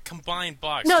like in a combined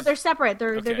box? No, they're separate.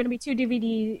 They're going to be two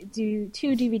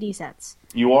DVD sets.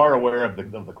 You are aware of the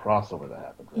crossover that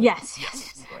happened, right?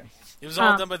 Yes. Okay. It was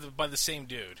all done by the same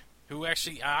dude. Who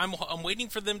actually, I'm waiting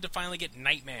for them to finally get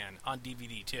Nightman on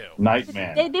DVD too.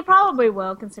 Nightman. They probably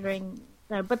will, considering...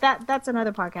 but that's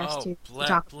another podcast too.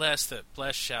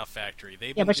 Bless Shout Factory.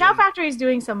 But Shout Factory is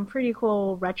doing some pretty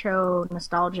cool retro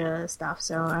nostalgia stuff.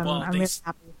 So I'm really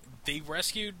happy. They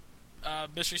rescued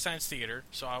Mystery Science Theater,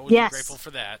 so I would be grateful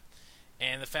for that.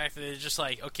 And the fact that it's just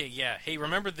like, okay, yeah, hey,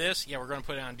 remember this? Yeah, we're going to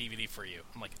put it on DVD for you.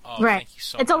 I'm like, oh, right. Thank you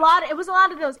so much. It was a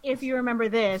lot of those. If you remember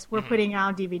this, we're putting it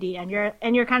on DVD,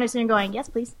 and you're kind of sitting going, yes,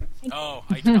 please. I know.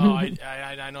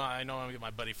 I'm gonna get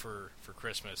my buddy for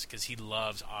Christmas because he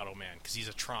loves Automan because he's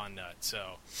a Tron nut.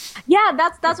 So yeah,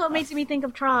 that's what makes me think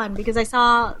of Tron because I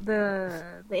saw the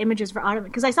images for Automan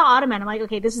because I saw Automan. I'm like,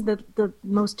 okay, this is the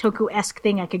most Toku-esque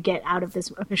thing I could get out of this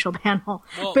official panel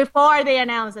before they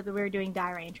announced that we were doing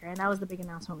Die Ranger, and that was the big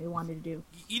announcement we wanted to do.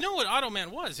 You know what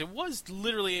Automan was? It was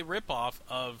literally a ripoff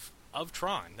of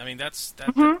Tron. I mean, that's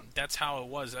how it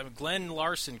was. I mean, Glenn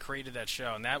Larson created that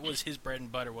show, and that was his bread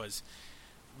and butter. Was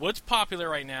what's popular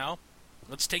right now.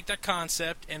 Let's take that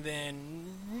concept and then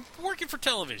work it for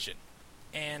television.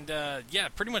 And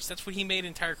pretty much that's what he made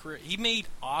entire career. He made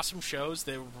awesome shows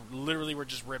that literally were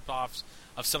just rip-offs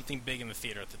of something big in the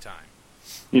theater at the time.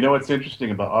 You know what's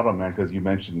interesting about Automan, because you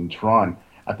mentioned Tron,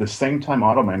 at the same time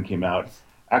Automan came out,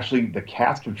 actually the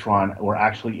cast of Tron were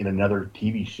actually in another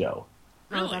TV show.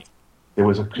 Really? There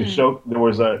was a show. There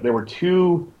were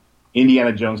two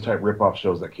Indiana Jones type rip-off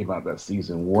shows that came out that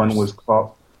season. One was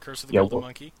called Curse of the Golden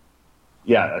Monkey.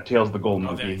 Yeah, Tales of the Golden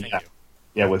Monkey.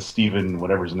 Yeah, with Steven,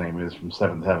 whatever his name is, from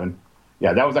Seventh Heaven.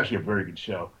 Yeah, that was actually a very good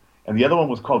show. And the other one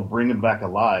was called Bring Him Back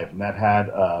Alive, and that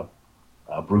had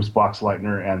Bruce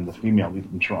Boxleitner and the female lead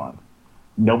from Tron.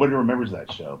 Nobody remembers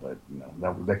that show, but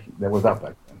that was out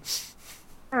back then.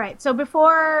 All right, so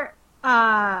before,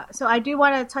 so I do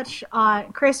want to touch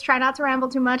on Chris. Try not to ramble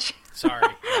too much. Sorry,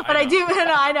 but I do.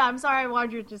 I know. I'm sorry I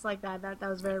warned you just like that. That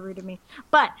was very rude of me.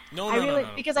 But no.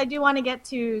 Because I do want to get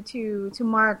to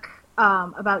Mark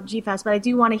about G-Fest, but I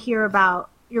do want to hear about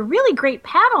your really great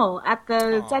panel at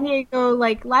the San Diego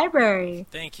library.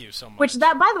 Thank you so much. Which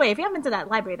by the way, if you haven't been to that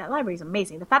library is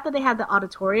amazing. The fact that they had the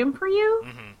auditorium for you.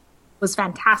 Mm-hmm. Was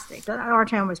fantastic. The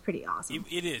auditorium was pretty awesome.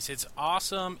 It is. It's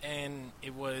awesome, and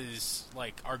it was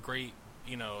like our great.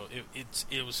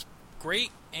 It was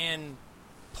great and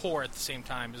poor at the same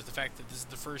time. Is the fact that this is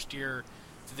the first year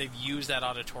that they've used that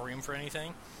auditorium for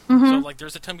anything. Mm-hmm. So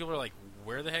there's a ton of people are like,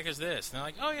 "Where the heck is this?" And they're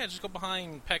like, "Oh yeah, just go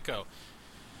behind Petco."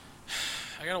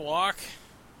 I gotta walk.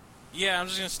 Yeah, I'm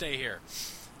just gonna stay here.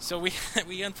 So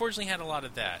we unfortunately had a lot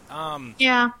of that.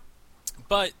 Yeah.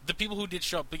 But the people who did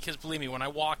show up, because believe me, when I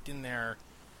walked in there,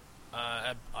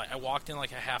 I walked in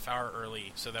like a half hour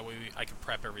early so that way I could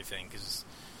prep everything, because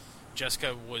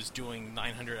Jessica was doing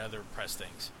 900 other press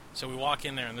things. So we walk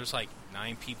in there, and there's like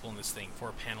 9 people in this thing for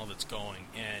a panel that's going,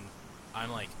 and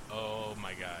I'm like, oh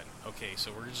my god, okay,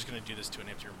 so we're just going to do this to an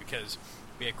empty room, because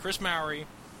we had Chris Mowry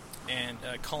and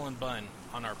Cullen Bunn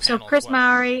on our panel. So Chris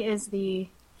Mowry is the...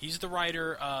 He's the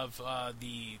writer of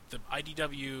the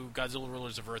IDW Godzilla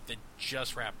Rulers of Earth that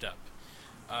just wrapped up.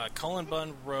 Cullen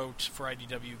Bunn wrote for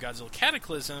IDW Godzilla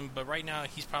Cataclysm, but right now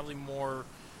he's probably more...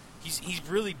 He's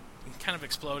really kind of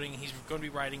exploding. He's going to be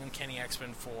writing Uncanny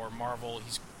X-Men for Marvel.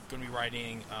 He's going to be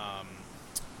writing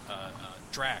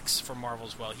Drax for Marvel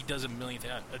as well. He does a million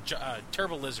things.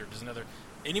 Terrible Lizard is another...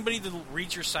 Anybody that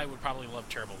reads your site would probably love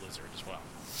Terrible Lizard as well.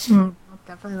 I'll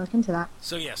definitely look into that.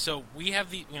 So yeah, we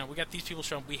have we got these people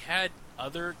showing. We had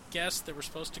other guests that were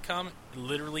supposed to come.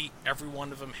 Literally every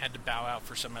one of them had to bow out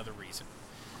for some other reason.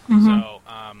 Mm-hmm. So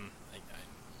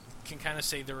can kind of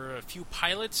say there were a few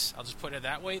pilots, I'll just put it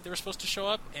that way, they were supposed to show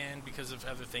up, and because of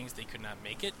other things, they could not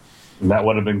make it. That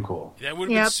would have been cool. That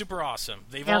would have been super awesome.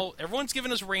 Everyone's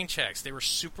given us rain checks. They were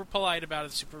super polite about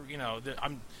it. Super,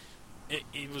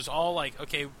 it was all like,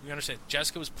 okay, we understand.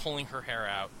 Jessica was pulling her hair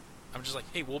out. I'm just like,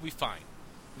 hey, we'll be fine.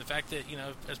 And the fact that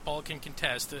as Paul can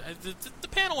contest, the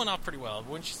panel went off pretty well. It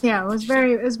was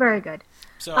very good.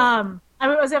 So, I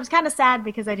was kind of sad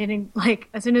because I didn't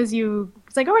as soon as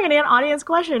it's like, oh, we're gonna get an audience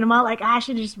question. I'm all like, I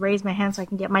should just raise my hand so I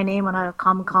can get my name on a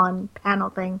Comic-Con panel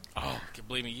thing. Oh,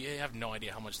 believe me, you have no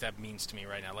idea how much that means to me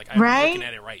right now. Like, I'm looking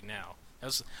at it right now.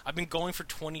 I've been going for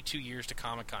 22 years to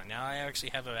Comic-Con. Now I actually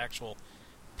have an actual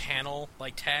panel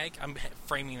tag. I'm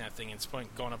framing that thing and it's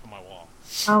going up on my wall.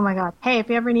 Oh my god! Hey, if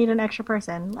you ever need an extra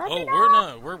person, let me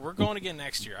know. We're going again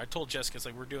next year. I told Jessica, it's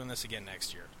like, we're doing this again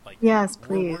next year. Yes,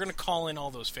 please. We're going to call in all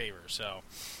those favors. So,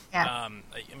 yeah.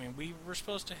 I mean, we were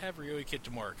supposed to have Ryuhei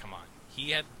Kitamura come on.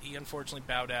 He unfortunately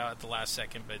bowed out at the last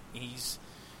second, but his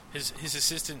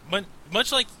assistant,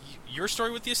 much like your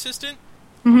story with the assistant.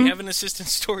 Mm-hmm. We have an assistant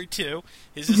story, too.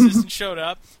 His assistant showed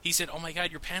up. He said, oh, my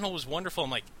God, your panel was wonderful. I'm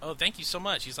like, oh, thank you so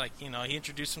much. He's like, he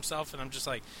introduced himself, and I'm just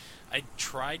like, I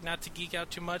tried not to geek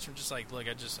out too much. I'm just like, look,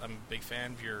 I'm a big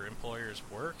fan of your employer's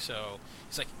work. So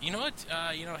he's like, you know what?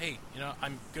 Hey,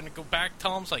 I'm going to go back,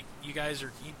 tell him, like, you guys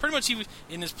are, he was,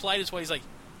 in his politest way, he's like,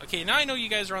 okay, now I know you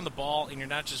guys are on the ball, and you're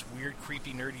not just weird,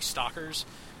 creepy, nerdy stalkers.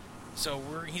 So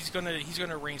he's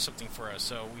gonna arrange something for us.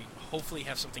 So we hopefully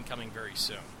have something coming very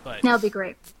soon. But that'll be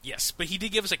great. Yes, but he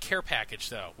did give us a care package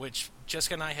though, which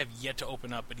Jessica and I have yet to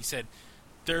open up. But he said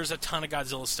there's a ton of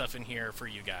Godzilla stuff in here for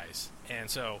you guys. And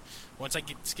so once I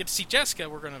get to see Jessica,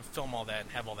 we're gonna film all that and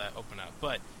have all that open up.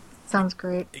 But sounds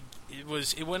great.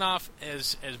 It went off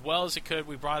as well as it could.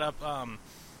 We brought up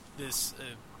this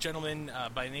gentleman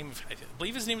by the name of, I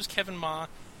believe his name was Kevin Ma.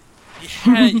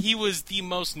 Yeah, he was the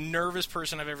most nervous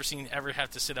person I've ever seen ever have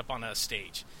to sit up on a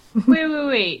stage.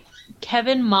 Wait.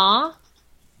 Kevin Ma?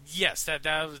 Yes, that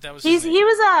was. He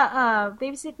was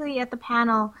basically at the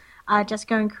panel.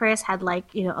 Jessica and Chris had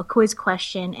a quiz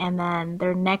question, and then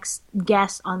their next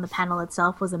guest on the panel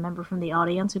itself was a member from the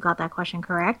audience who got that question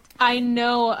correct. I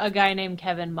know a guy named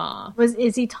Kevin Ma.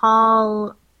 Is he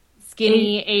tall?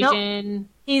 Skinny, Asian? Nope.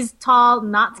 He's tall,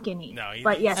 not skinny. No,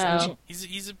 but yes, Asian.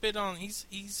 He's a bit on. He's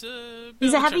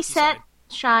a heavy set,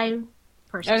 shy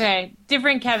person. Okay,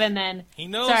 different Kevin then. He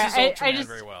knows his Ultraman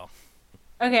very well.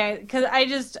 Okay, because I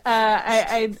just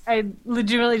I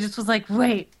legitimately just was like,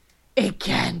 wait, it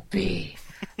can't be,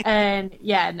 and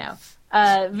yeah, no,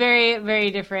 very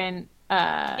very different.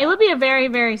 It would be a very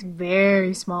very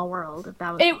very small world if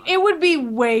that was. It would be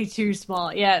way too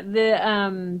small. Yeah,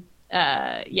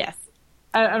 yes.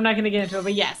 I'm not going to get into it,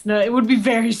 but yes. No, it would be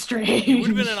very strange. It would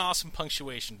have been an awesome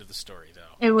punctuation to the story,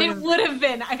 though. It would have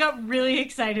been. I got really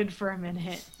excited for a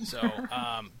minute. So,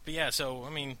 but yeah, so, I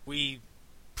mean, we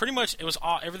pretty much,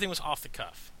 everything was off the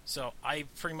cuff. So I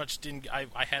pretty much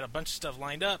I had a bunch of stuff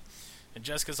lined up, and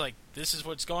Jessica's like, this is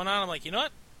what's going on. I'm like, you know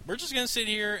what? We're just going to sit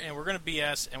here, and we're going to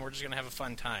BS, and we're just going to have a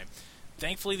fun time.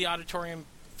 Thankfully, the auditorium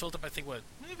filled up, I think, was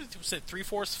it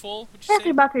 3/4 full? Would you say?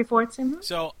 About 3/4. Mm-hmm.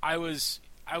 So I was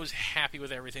happy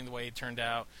with everything the way it turned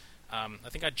out. I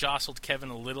think I jostled Kevin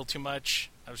a little too much.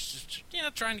 I was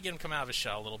just trying to get him to come out of his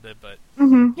shell a little bit, but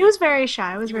he was very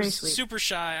shy. He was very sweet. Super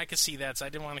shy. I could see that, so I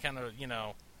didn't want to kind of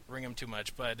ring him too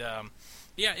much. But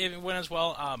yeah, it went as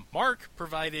well. Mark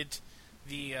provided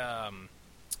the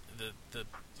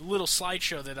little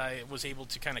slideshow that I was able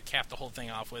to kind of cap the whole thing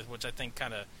off with, which I think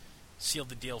kind of sealed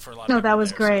the deal for a lot of people. No, that was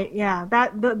there, great. So. Yeah,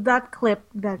 that clip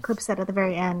set at the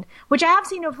very end, which I have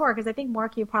seen before, because I think,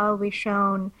 Mark, you've probably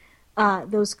shown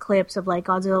those clips of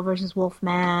Godzilla versus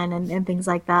Wolfman and things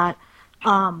like that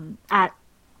at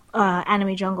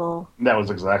Anime Jungle. That was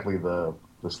exactly the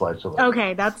slideshow.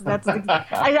 Okay, that's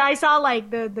I saw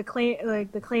the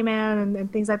Clayman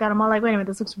and things like that. I'm all like, wait a minute,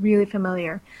 this looks really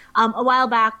familiar. A while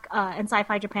back in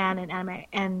Sci-Fi Japan and Anime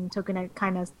and Tokunet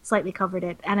kind of slightly covered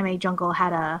it. Anime Jungle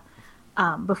had a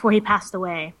before he passed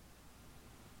away.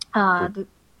 Koichi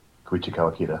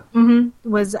Kawakita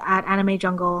was at Anime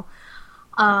Jungle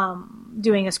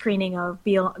doing a screening of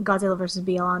Godzilla vs.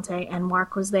 Biollante, and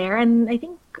Mark was there. And I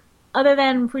think, other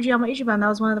than Fujiyama Ichiban, that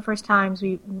was one of the first times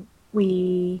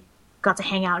we got to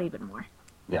hang out even more.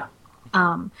 Yeah.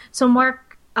 So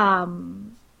Mark,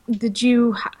 did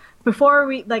you, before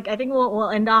we, I think we'll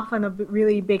end off on a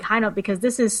really big high note, because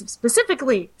this is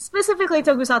specifically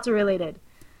Tokusatsu related,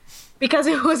 because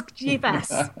it was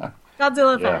G-Fest,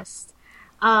 Godzilla Fest.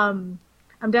 I'm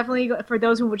definitely, for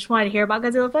those who just wanted to hear about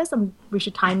Godzilla Fest, we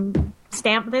should time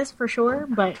stamp this for sure,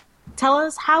 but tell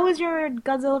us, how was your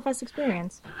Godzilla Fest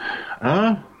experience?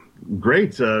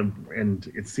 Great,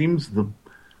 and it seems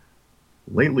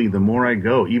lately the more I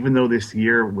go, even though this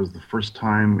year was the first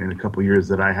time in a couple of years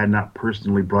that I had not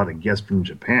personally brought a guest from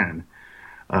Japan,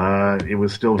 it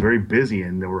was still very busy,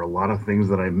 and there were a lot of things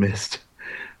that I missed.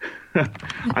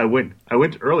 I went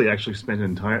early. Actually, spent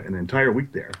an entire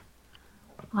week there.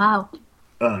 Wow.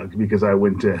 Because I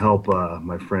went to help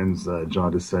my friends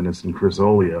John DeSantis and Chris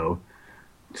Olio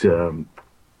to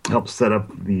help set up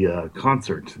the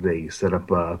concert. They set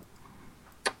up a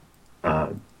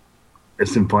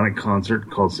symphonic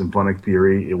concert called Symphonic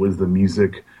Theory. It was the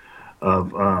music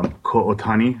of Ko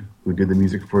Otani, who did the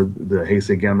music for the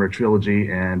Heisei Gamera trilogy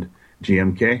and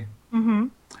GMK. Mm-hmm.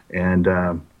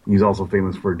 And he's also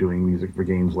famous for doing music for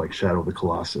games like Shadow of the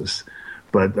Colossus.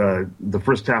 But the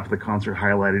first half of the concert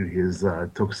highlighted his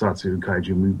tokusatsu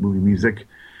kaiju movie music,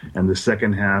 and the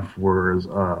second half was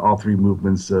all three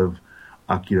movements of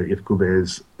Akira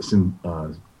Ifukube's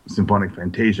Symphonic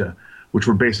Fantasia, which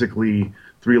were basically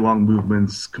three long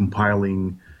movements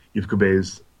compiling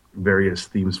Ifukube's various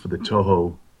themes for the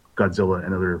Toho, Godzilla,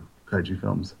 and other kaiju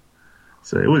films.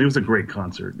 So it was a great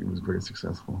concert. It was very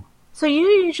successful. So you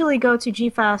usually go to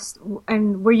G-Fest,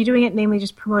 and were you doing it namely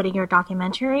just promoting your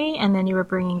documentary, and then you were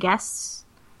bringing guests?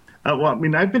 Well, I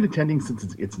mean, I've been attending since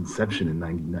its inception in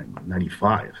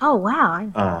 1995. Oh,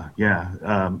 wow. Yeah.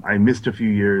 I missed a few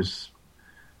years.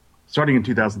 Starting in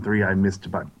 2003, I missed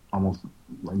about almost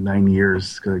like 9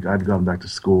 years because I'd gone back to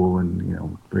school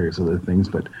and, various other things.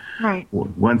 But right.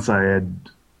 Once I had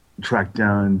tracked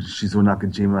down Shizuo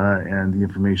Nakajima and the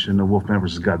information of Wolfman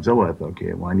vs. Godzilla, I thought,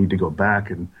 okay, well, I need to go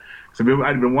back. And so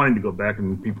I'd been wanting to go back,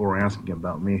 and people were asking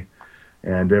about me.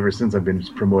 And ever since, I've been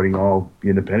just promoting all the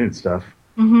independent stuff.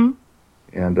 Mm-hmm.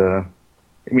 And I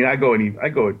mean, I go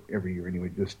every year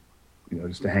anyway, just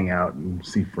to hang out and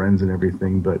see friends and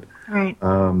everything. But right.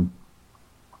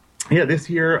 Yeah, this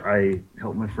year I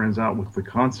helped my friends out with the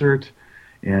concert,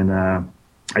 and I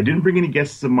didn't bring any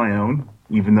guests of my own,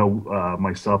 even though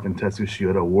myself and Tetsu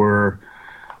Shioda were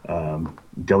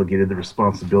delegated the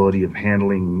responsibility of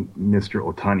handling Mr.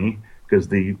 Otani, because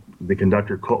the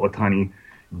conductor, Ko Otani,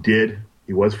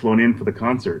 he was flown in for the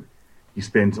concert. He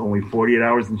spent only 48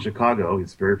 hours in Chicago,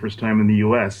 his very first time in the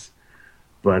U.S.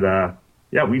 But,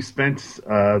 yeah, we spent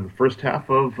the first half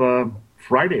of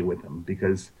Friday with him,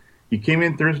 because he came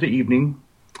in Thursday evening.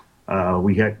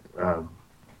 We had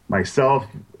myself,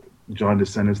 John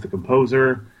DeSantis, the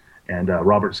composer, and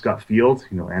Robert Scott Field,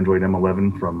 Android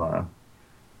M11 from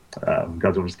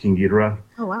Godzilla vs. King Ghidorah.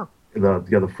 Oh, wow.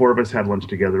 The four of us had lunch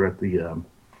together at the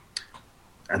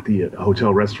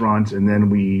hotel restaurant, and then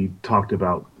we talked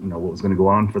about what was going to go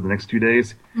on for the next 2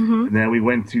 days. Mm-hmm. And then we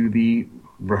went to the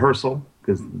rehearsal,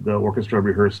 because the orchestra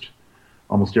rehearsed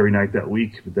almost every night that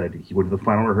week. That he went to the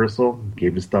final rehearsal,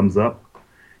 gave his thumbs up.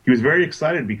 He was very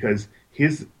excited because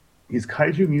his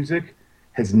kaiju music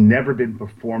has never been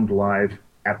performed live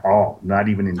at all, not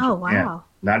even in Japan. Wow.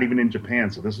 Not even in Japan.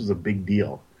 So this was a big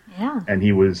deal. Yeah. And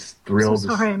he was thrilled. So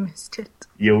sorry I missed it.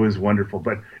 It was wonderful.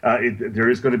 But there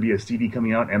is going to be a CD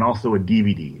coming out and also a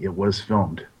DVD. It was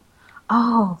filmed.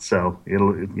 Oh. So it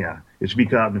should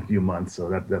be out in a few months. So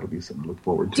that'll be something to look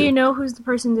forward to. Do you know who's the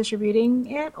person distributing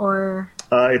it, or?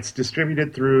 It's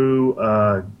distributed through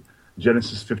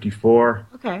Genesis 54.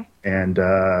 Okay. And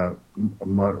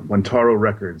Montaro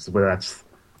Records. But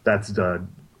that's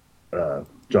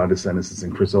John DeSantis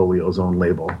and Chris Olio's own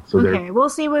label. So okay, we'll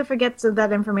see if it gets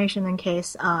that information in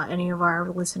case any of our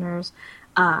listeners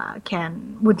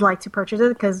would like to purchase it,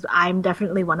 because I'm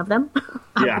definitely one of them.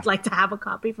 I would like to have a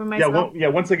copy for myself.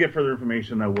 Once I get further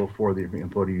information, I will forward the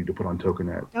info to you to put on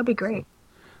Tokunet. That'd be great.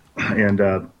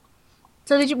 And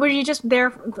so were you just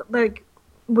there, like,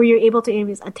 were you able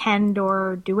to attend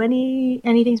or do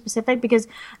anything specific? Because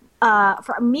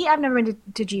for me, I've never been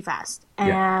to G-Fest,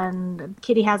 and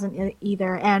Kitty hasn't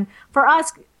either. And for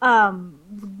us,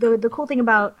 the cool thing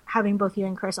about having both you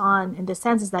and Chris on in this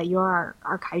sense is that you're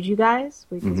our kaiju guys,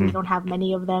 because we don't have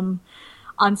many of them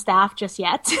on staff just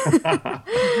yet.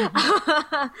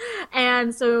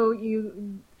 And so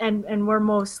and we're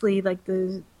mostly like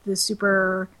the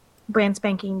super brand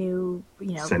spanking new,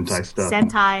 Sentai stuff,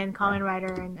 Sentai and Kamen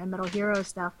Rider and Metal Hero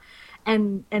stuff,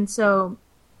 and so.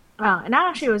 And I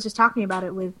actually was just talking about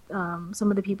it with some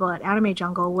of the people at Anime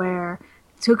Jungle, where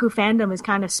Toku fandom is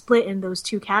kind of split in those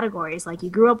two categories. Like,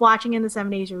 you grew up watching in the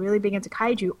 70s, you're really big into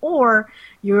kaiju, or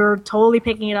you're totally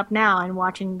picking it up now and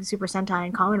watching Super Sentai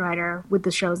and Kamen Rider with the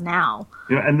shows now.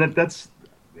 And that's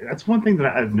one thing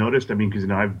that I've noticed. I mean, because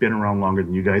I've been around longer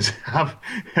than you guys have,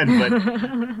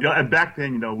 and back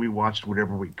then, we watched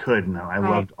whatever we could, and I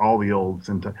loved all the old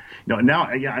Sentai. Now,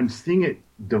 I'm seeing it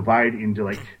divide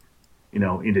into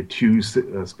into two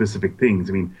specific things.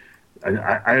 I mean,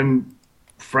 I'm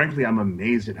frankly, I'm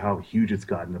amazed at how huge it's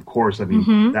gotten. Of course, I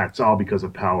mean, that's all because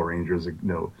of Power Rangers,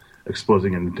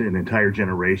 exposing an entire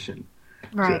generation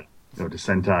right. to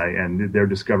Sentai, and they're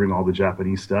discovering all the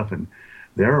Japanese stuff. And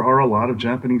there are a lot of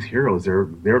Japanese heroes. They're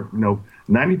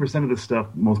 90% of the stuff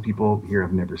most people here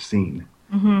have never seen.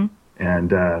 Mm-hmm.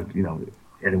 And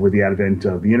and with the advent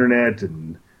of the internet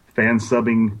and fan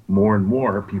subbing more and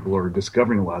more, people are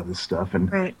discovering a lot of this stuff.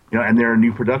 And right. And there are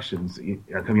new productions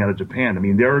coming out of Japan. I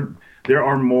mean, there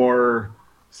are more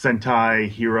Sentai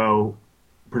hero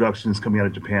productions coming out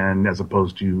of Japan as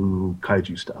opposed to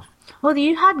kaiju stuff. Well,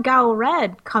 you had Gao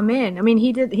Red come in. I mean,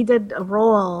 he did a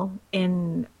role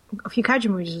in a few kaiju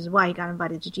movies, which is why he got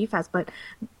invited to G-Fest. But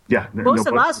yeah, most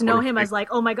of us know him as like,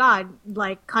 oh my god,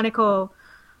 like Kaneko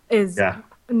is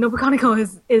Nobu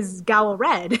Kaneko is Gao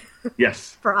Red.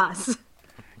 Yes, for us.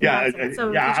 Yeah,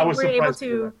 I was surprised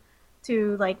able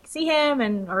to like see him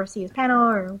or see his panel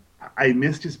or. I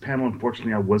missed his panel.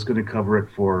 Unfortunately, I was going to cover it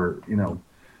for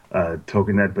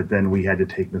TokuNet, but then we had to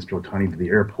take Mr. Otani to the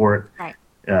airport. Right.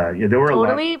 There were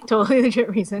totally legit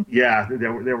reason. Yeah,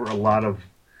 there were a lot of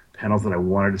panels that I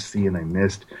wanted to see and I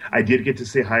missed. I did get to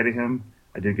say hi to him.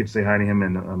 And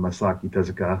Masaki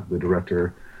Tezuka, the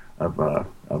director of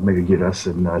Mega Giras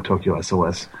and Tokyo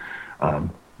SOS.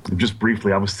 Just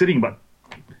briefly, I was sitting about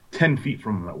 10 feet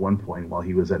from him at one point while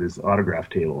he was at his autograph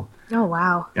table. Oh,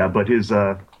 wow. Yeah, but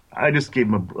I just gave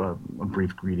him a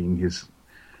brief greeting. His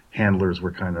handlers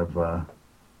were kind of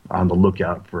on the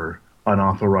lookout for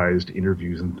unauthorized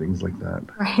interviews and things like that.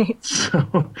 Right.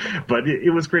 So, but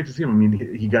it was great to see him. I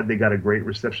mean, they got a great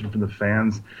reception from the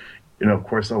fans. Of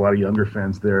course, a lot of younger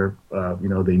fans there,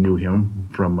 they knew him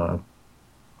from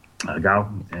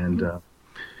Gao, and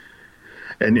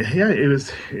yeah, it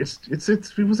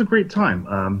was a great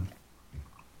time.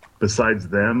 Besides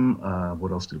them,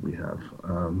 what else did we have?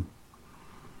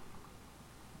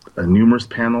 Numerous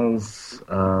panels.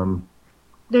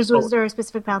 Was there a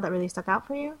specific panel that really stuck out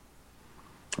for you?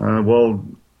 Well,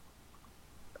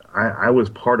 I was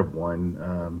part of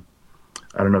one.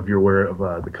 I don't know if you're aware of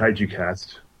the Kaiju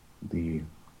Cast, the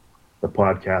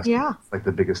podcast. Yeah, it's like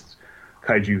the biggest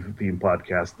kaiju themed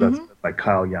podcast. That's by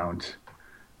Kyle Yount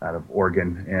out of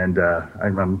Oregon, and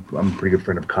I'm a pretty good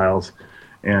friend of Kyle's,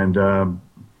 and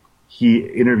he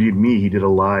interviewed me. He did a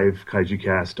live Kaiju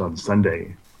Cast on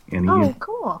Sunday, and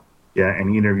cool. Yeah, and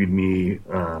he interviewed me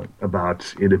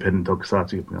about independent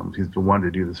tokusatsu films. He's been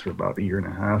wanting to do this for about a year and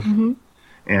a half,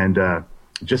 and it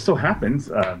just so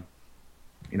happens, I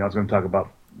was going to talk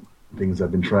about things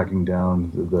I've been tracking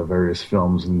down, the various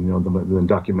films, and the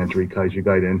documentary Kaiju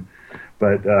Gaiden.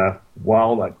 But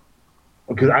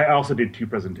because I also did two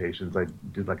presentations, I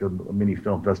did like a mini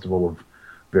film festival of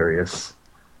various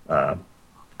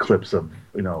clips of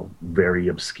very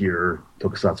obscure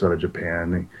tokusatsu out of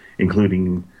Japan,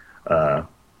 including a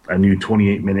new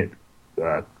 28-minute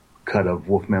cut of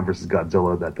Wolfman vs.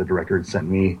 Godzilla that the director had sent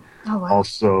me. Oh, wow.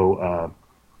 Also,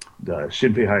 the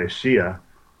Shinpei Hayashiya,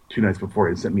 2 nights before,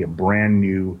 he sent me a brand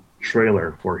new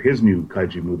trailer for his new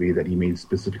kaiju movie that he made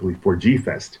specifically for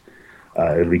G-Fest.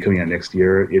 It'll be coming out next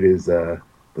year. It is the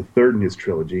third in his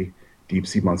trilogy, Deep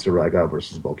Sea Monster Raiga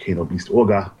versus Volcano Beast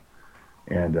Oga.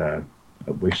 And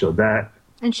we showed that.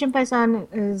 And Shinpei-san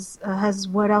has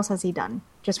what else has he done?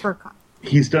 Just for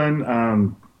he's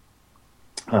done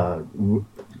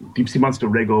Deep Sea Monster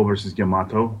Rego versus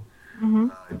Yamato,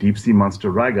 Deep Sea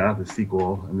Monster Raiga, the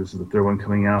sequel, and this is the third one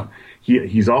coming out.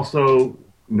 He's also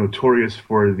notorious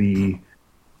for the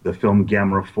film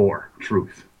Gamera 4,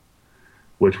 Truth,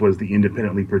 which was the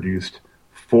independently produced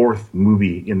fourth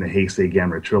movie in the Heisei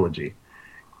Gamera trilogy.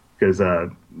 Because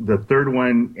the third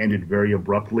one ended very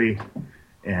abruptly,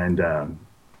 and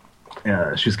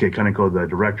Shusuke Kaneko, the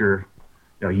director,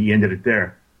 he ended it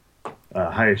there.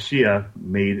 Hayashiya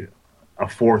made a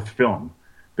fourth film,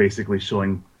 basically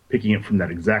picking it from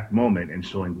that exact moment and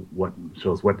showing what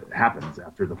happens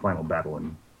after the final battle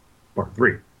in part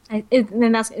 3.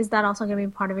 Is that also going to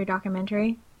be part of your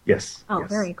documentary? Yes. Oh, yes.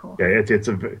 Very cool. Yeah, it's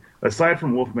aside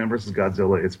from Wolfman vs.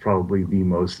 Godzilla, it's probably the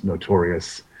most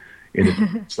notorious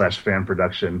 /fan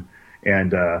production,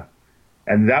 and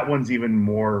that one's even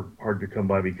more hard to come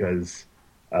by because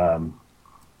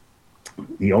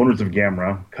the owners of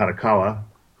Gamera, Kadokawa,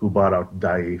 who bought out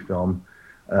Dai Film,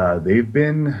 they've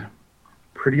been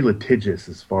pretty litigious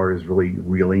as far as really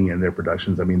reeling in their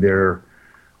productions. I mean, they're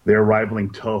rivaling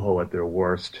Toho at their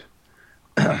worst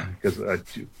because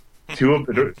two of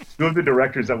the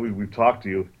directors that we've talked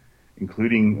to,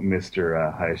 including Mr.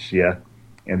 Hayashiya,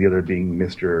 and the other being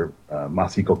Mr.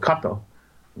 Masahiko Kato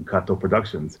from Kato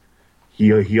Productions.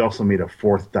 He also made a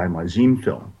fourth Daimajin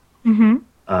film.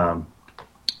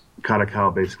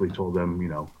 Kadokawa basically told them,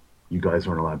 you guys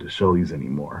aren't allowed to show these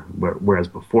anymore. Whereas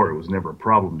before, it was never a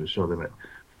problem to show them at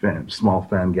small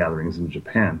fan gatherings in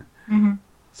Japan. Mm-hmm.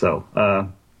 So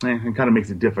it kind of makes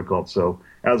it difficult. So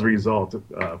as a result,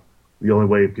 the only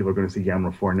way people are going to see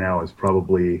Gamera 4 now is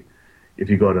probably if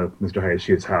you go to Mr.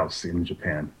 Hayashi's house in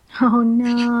Japan. Oh,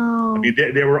 no. I mean,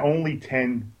 there were only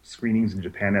 10 screenings in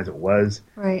Japan as it was.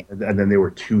 Right. And then there were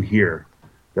 2 here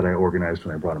that I organized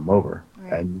when I brought him over.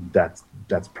 Right. And that's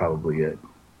probably it.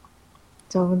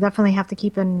 So we'll definitely have to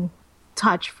keep in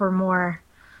touch for more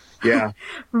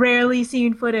rarely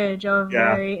seen footage of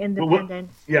very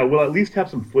independent. We'll at least have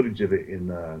some footage of it in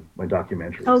my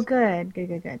documentaries. Oh, good.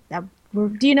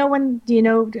 Do you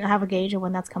know have a gauge of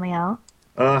when that's coming out?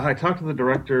 I talked to the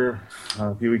director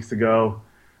a few weeks ago.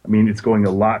 I mean, it's going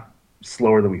a lot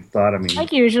slower than we thought. I mean,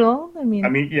 like usual.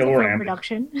 We're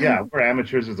production. We're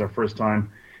amateurs. It's our first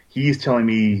time. He's telling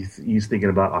me he's thinking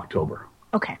about October.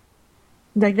 Okay.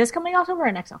 Like this coming October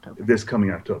or next October? This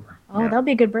coming October. Oh, that'll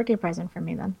be a good birthday present for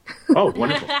me then. Oh,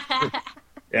 wonderful.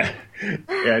 Yeah.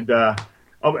 And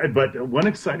but one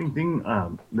exciting thing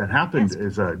that happened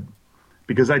is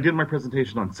because I did my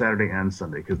presentation on Saturday and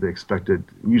Sunday because they expected,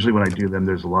 usually when I do them,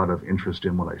 there's a lot of interest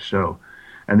in what I show.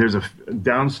 And there's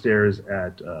downstairs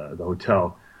at the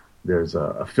hotel, there's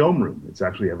a film room. It's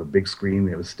actually, they have a big screen,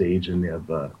 they have a stage, and they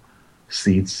have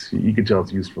seats. You can tell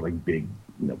it's used for like big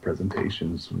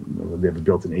presentations. They have a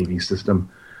built-in AV system.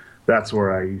 That's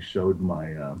where I showed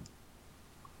my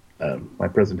my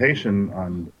presentation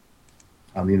on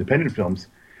the independent films.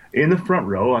 In the front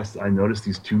row, I noticed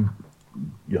these 2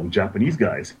 young Japanese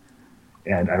guys,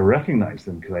 and I recognized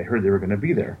them because I heard they were going to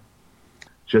be there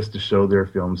just to show their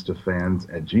films to fans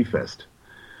at G-Fest.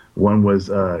 One was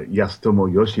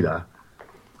Yasutomo Yoshida,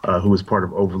 who was part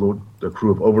of Overload, the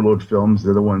crew of Overload Films.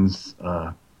 They're the ones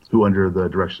who, under the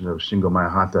direction of Shingo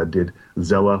Miyahata, did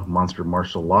Zella, Monster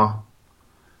Martial Law,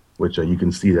 which you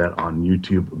can see that on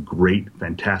YouTube. Great,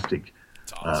 fantastic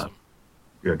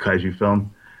kaiju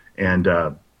film. And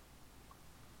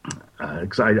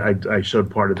because I showed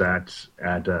part of that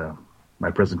at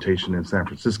my presentation in San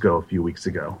Francisco a few weeks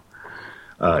ago.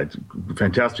 It's a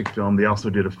fantastic film. They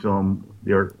also did a film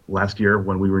there last year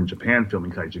when we were in Japan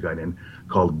filming Kaiju Gaiden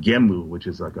called Gemu, which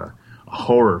is like a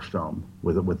horror film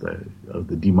with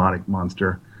the demonic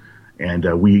monster. And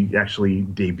we actually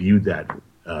debuted that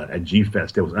at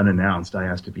G-Fest. It was unannounced. I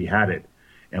asked if he had it,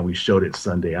 and we showed it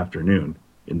Sunday afternoon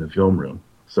in the film room.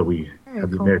 So we had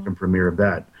the American premiere of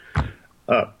that.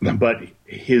 But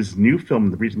his new film,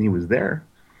 the reason he was there,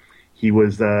 he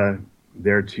was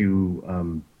there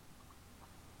to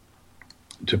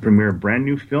premiere a brand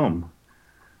new film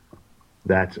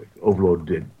that Overload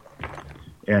did.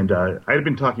 And I had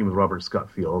been talking with Robert Scott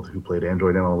Field, who played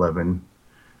Android M11,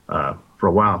 for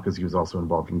a while because he was also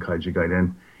involved in Kaiju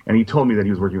Gaiden. And he told me that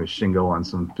he was working with Shingo on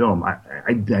some film.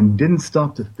 I didn't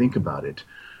stop to think about it,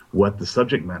 what the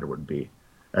subject matter would be.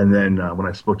 And then when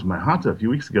I spoke to Miyahata a few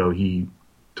weeks ago, he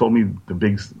told me the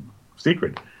big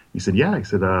secret. He said,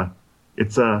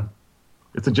 it's a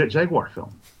Jet Jaguar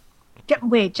film. Jet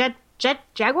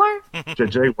Jaguar? Jet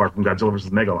Jaguar from Godzilla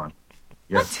vs. Megalon.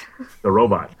 Yes, the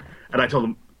robot. And I told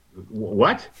him,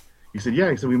 what? He said,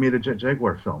 yeah. He said, we made a Jet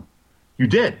Jaguar film. You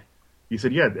did? He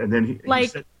said, yeah. And then he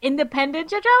said, independent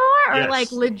Jet Jaguar? Or yes,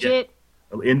 like legit?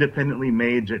 Yeah. Independently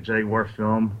made Jet Jaguar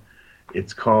film.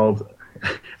 It's called...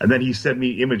 And then he sent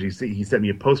me images. He sent me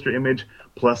a poster image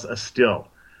plus a still.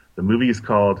 The movie is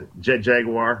called Jet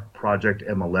Jaguar Project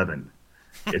M11.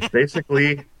 It's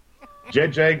basically Jet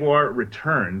Jaguar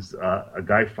returns. A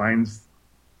guy finds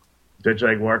Jet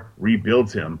Jaguar,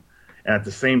 rebuilds him. And at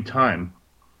the same time,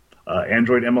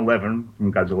 Android M11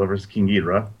 from Godzilla vs. King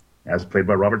Ghidorah, as played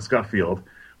by Robert Scott Field,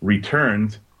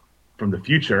 returns from the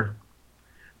future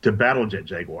to battle Jet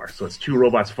Jaguar. So it's 2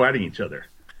 robots fighting each other.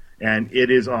 And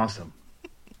it is awesome.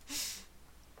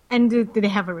 And do they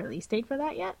have a release date for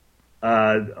that yet?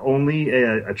 Only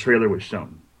a trailer was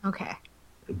shown. Okay.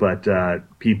 But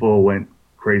people went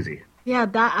crazy. Yeah,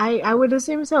 that I would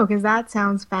assume so, because that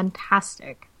sounds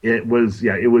fantastic. It was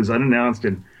unannounced.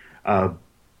 And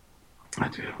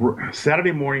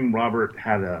Saturday morning, Robert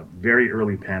had a very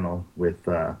early panel with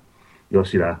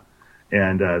Yoshida.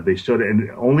 And they showed it, and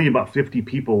only about 50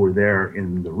 people were there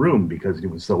in the room because it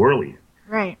was so early.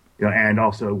 Right. And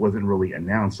also it wasn't really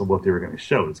announced what they were going to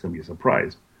show. It's going to be a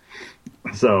surprise.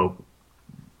 So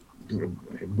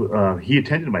he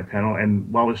attended my panel,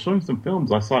 and while I was showing some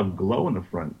films, I saw a glow in the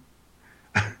front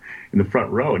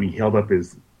row, and he held up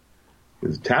his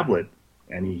tablet,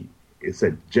 and it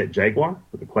said Jet Jaguar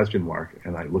with a question mark.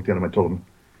 And I looked at him,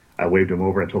 I waved him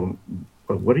over, I told him,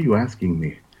 "What are you asking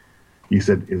me?" he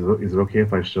said, "Is it okay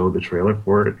if I show the trailer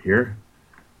for it here?"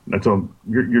 And I told him,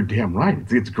 "You're damn right.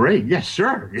 It's great. Yeah,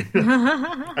 sure.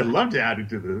 I'd love to add it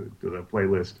to the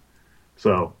playlist."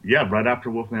 So yeah, right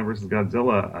after Wolfman vs.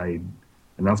 Godzilla, I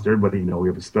announced to everybody, we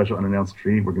have a special unannounced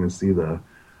treat. We're going to see the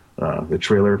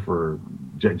trailer for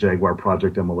Jaguar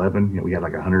Project M11. We had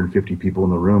like 150 people in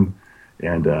the room,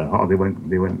 and they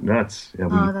went nuts. And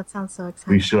that sounds so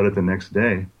exciting. We showed it the next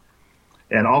day,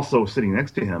 and also sitting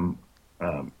next to him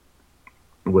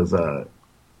was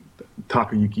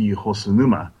Takayuki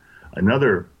Hosunuma,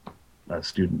 another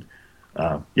student.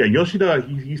 Yoshida,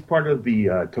 he's part of the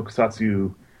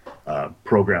Tokusatsu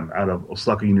program out of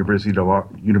Osaka University of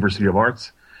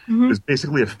Arts. Mm-hmm. It's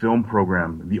basically a film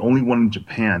program, the only one in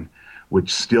Japan,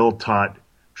 which still taught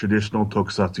traditional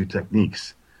Tokusatsu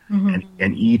techniques. Mm-hmm.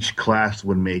 And each class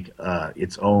would make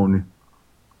its own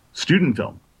student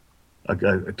film, a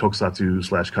Tokusatsu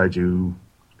 / Kaiju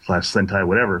 / Sentai,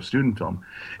 whatever, student film.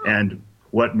 And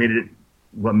what made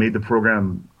the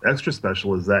program extra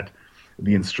special is that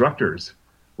the instructors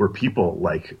were people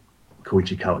like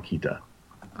Koichi Kawakita.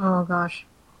 Oh gosh.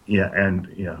 Yeah, and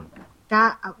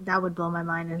that would blow my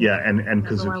mind. And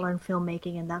Kazuki, I learned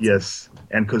filmmaking, and that's yes,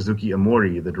 and Kazuki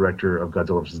Amori, the director of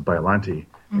Godzilla vs. Biollante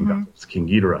and Godzilla vs. King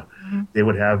Ghidorah, they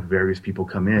would have various people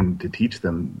come in to teach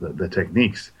them the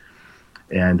techniques,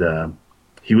 and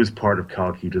he was part of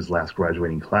Kawakita's last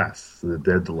graduating class, so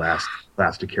they're the last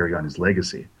class to carry on his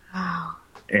legacy. Wow.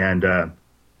 And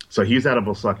so he's out of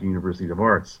Osaka University of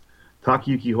Arts.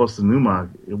 Takayuki Hosunuma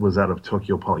was out of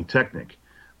Tokyo Polytechnic.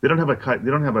 They don't have a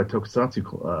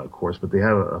Tokusatsu course, but they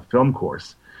have a film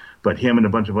course. But him and a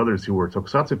bunch of others who were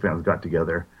Tokusatsu fans got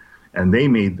together, and they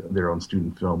made their own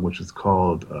student film, which is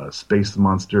called Space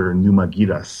Monster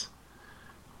Numagiras,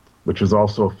 which was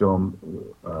also a film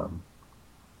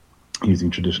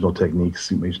using traditional techniques,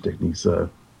 suit-made techniques,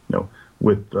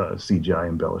 with CGI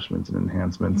embellishments and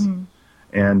enhancements. Mm-hmm.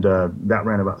 And that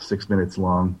ran about 6 minutes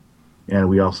long, and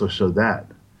we also showed that.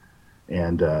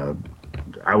 And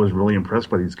I was really impressed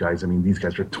by these guys. I mean, these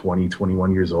guys are 20,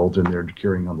 21 years old, and they're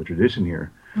carrying on the tradition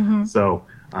here. Mm-hmm. So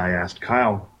I asked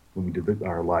Kyle, when we did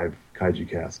our live Kaiju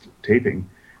Cast taping,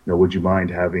 would you mind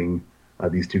having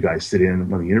these two guys sit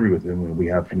in on the interview with them? And we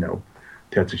have,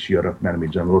 Tetsushiro Manami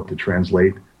Jungle to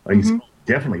translate.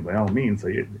 Definitely, by all means. So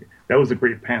that was a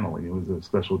great panel, and it was a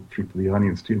special treat for the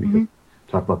audience, too, because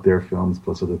talk about their films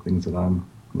plus other things that I'm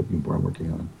looking for and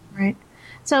working on. Right.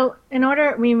 So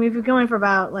we've been going for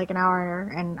about like an hour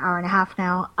and a half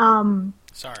now.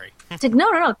 Sorry.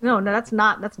 No,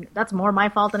 that's more my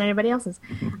fault than anybody else's.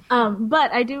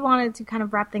 But I do wanted to kind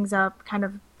of wrap things up kind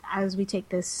of as we take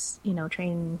this,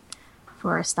 train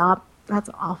for a stop. That's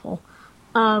awful.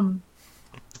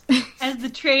 As the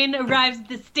train arrives at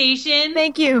the station.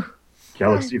 Thank you.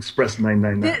 Galaxy Express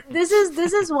 999. This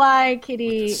is why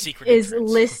Kitty is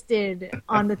listed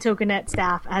on the Tokunet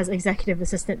staff as executive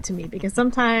assistant to me, because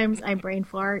sometimes I brain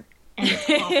fart and it's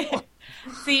awful.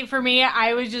 See, for me,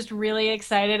 I was just really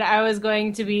excited. I was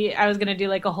going to do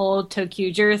like a whole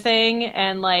Tokuger thing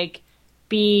and like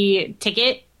be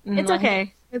ticket. It's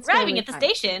okay. It's arriving at the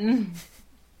station.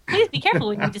 Please be careful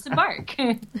when you disembark.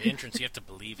 The entrance, you have to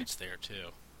believe it's there too.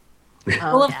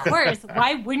 Well, of course.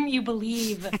 Why wouldn't you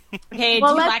believe? Okay, do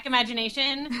you lack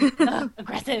imagination?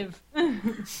 Aggressive.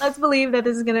 Let's believe that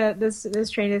this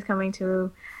train is coming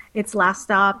to its last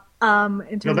stop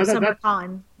in terms of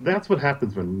SummerCon. That's what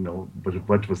happens when a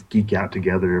bunch of us geek out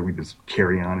together. We just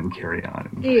carry on.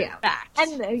 Yeah,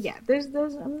 and there's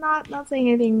I'm not saying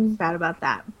anything bad about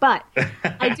that, but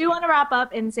I do want to wrap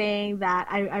up in saying that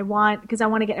I want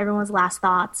to get everyone's last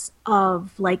thoughts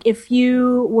of like if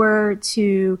you were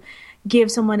to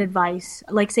give someone advice,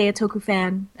 like say a Toku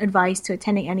fan advice to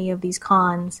attending any of these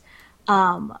cons,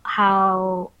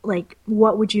 what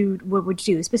would you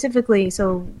do specifically?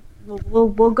 So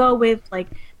we'll go with like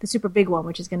the super big one,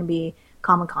 which is going to be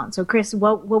Comic-Con. So Chris,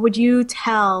 what would you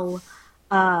tell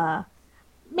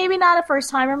maybe not a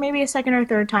first timer, maybe a second or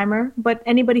third timer, but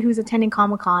anybody who's attending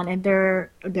Comic-Con and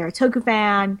they're a Toku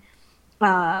fan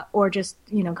or just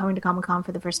coming to Comic-Con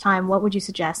for the first time? What would you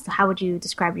suggest? How would you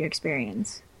describe your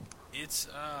experience? It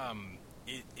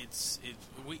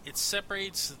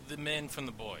separates the men from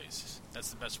the boys.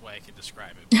 That's the best way I could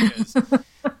describe it, because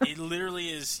it literally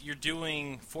is, you're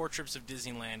doing 4 trips of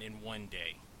Disneyland in one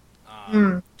day.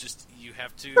 Just you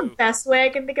have to. The best way I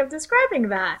can think of describing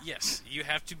that. Yes, you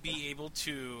have to be able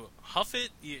to huff it.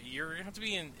 You have to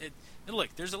be in it.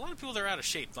 Look, there's a lot of people that are out of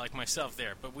shape, like myself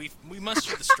there, but we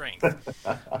muster the strength.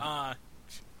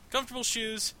 Comfortable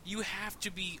shoes. You have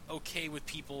to be okay with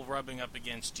people rubbing up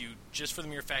against you, just for the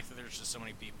mere fact that there's just so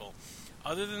many people.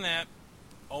 Other than that,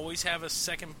 always have a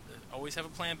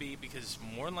plan B, because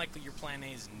more than likely your plan A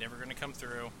is never going to come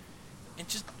through. And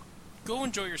just go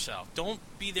enjoy yourself. Don't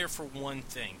be there for one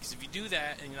thing, because if you do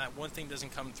that and that one thing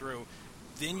doesn't come through,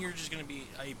 then you're just going to be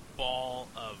a ball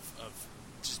of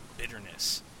just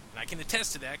bitterness. And I can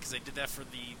attest to that, because I did that for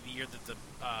the year that the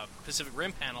Pacific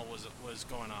Rim panel was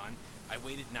going on. I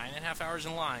waited 9.5 hours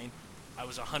in line. I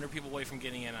was 100 people away from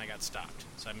getting in, and I got stopped.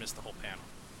 So I missed the whole panel.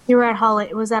 You were at Hall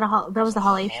H. That was the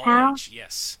Hall H panel?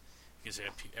 Yes. Because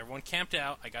everyone camped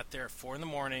out. I got there at 4 in the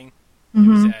morning.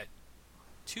 Mm-hmm. It was at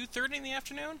 2:30 in the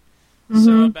afternoon. Mm-hmm.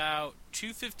 So about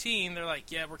 2:15, they're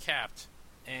like, yeah, we're capped.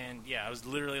 And, yeah, I was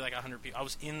literally like 100 people. I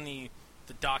was in the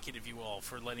docket, if you will,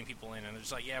 for letting people in. And they're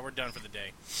just like, yeah, we're done for the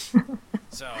day.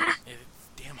 So,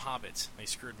 damn hobbits. They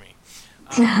screwed me.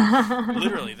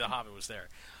 Literally, the Hobbit was there.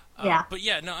 Yeah. But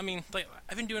yeah, no, I mean, like,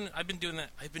 I've been doing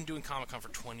Comic-Con for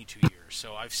 22 years,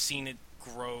 so I've seen it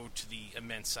grow to the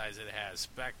immense size that it has.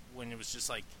 Back when it was just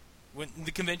like, when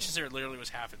the convention center literally was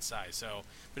half its size. So,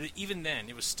 but even then,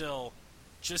 it was still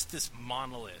just this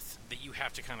monolith that you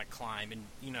have to kind of climb, and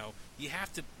you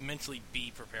have to mentally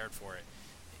be prepared for it.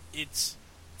 It's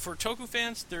for Toku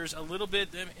fans. There's a little bit.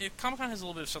 Comic-Con has a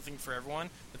little bit of something for everyone,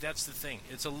 but that's the thing.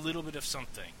 It's a little bit of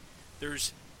something.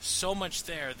 There's so much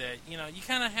there that you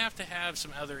kind of have to have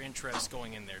some other interests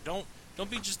going in there. Don't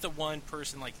be just the one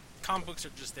person. Like, comic books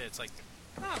are just that. It's like,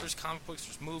 there's comic books,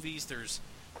 there's movies, there's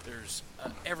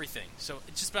everything. So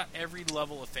it's just about every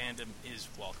level of fandom is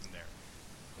welcome there.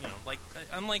 Like,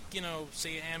 unlike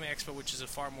say Anime Expo, which is a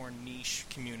far more niche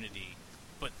community,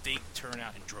 but they turn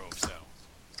out in droves though.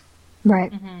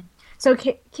 Right. Mm-hmm. So,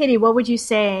 Kitty, what would you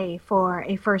say for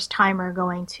a first-timer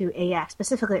going to AX,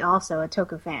 specifically also a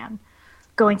Toku fan,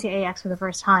 going to AX for the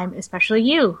first time, especially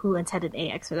you who attended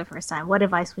AX for the first time? What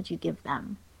advice would you give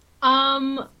them?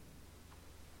 I'd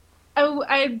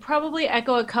probably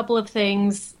echo a couple of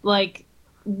things, like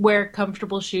wear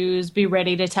comfortable shoes, be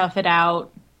ready to tough it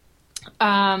out.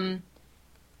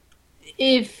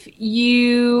 If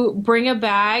you bring a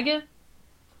bag,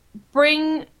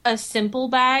 bring a simple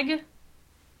bag.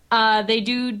 They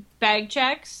do bag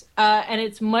checks, and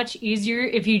it's much easier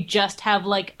if you just have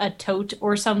like a tote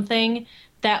or something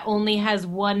that only has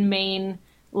one main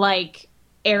like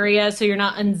area, so you're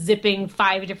not unzipping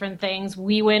 5 different things.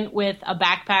 We went with a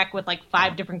backpack with like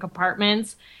 5 different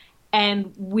compartments,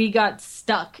 and we got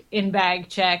stuck in bag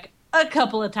check a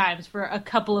couple of times for a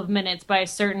couple of minutes by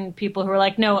certain people who were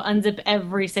like, no, unzip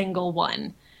every single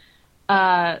one.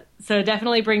 So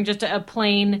definitely bring just a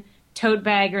plain tote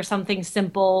bag or something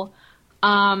simple.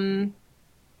 Sunscreen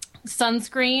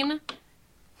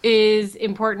is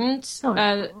important.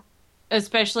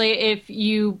 Especially if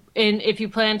you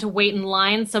plan to wait in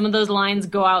line. Some of those lines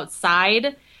go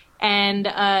outside,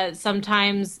 and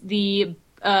sometimes the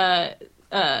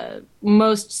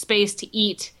most space to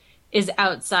eat is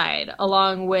outside,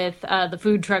 along with the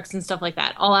food trucks and stuff like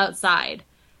that, all outside.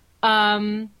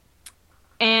 And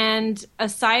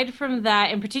aside from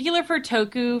that, in particular for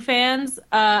Toku fans,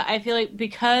 I feel like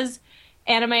because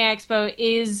Anime Expo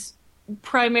is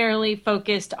primarily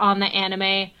focused on the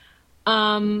anime,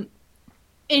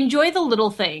 enjoy the little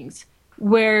things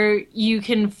where you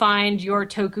can find your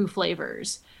Toku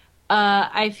flavors.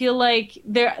 I feel like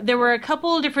there were a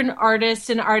couple of different artists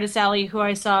in Artist Alley who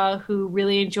I saw who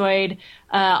really enjoyed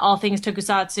all things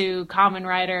Tokusatsu, Kamen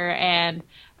Rider, and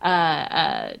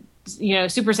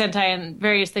Super Sentai and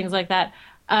various things like that.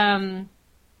 I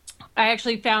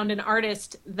actually found an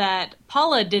artist that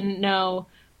Paula didn't know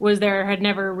was there, had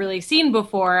never really seen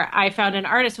before. I found an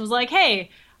artist who was like, hey,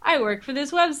 I work for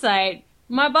this website.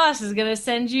 My boss is going to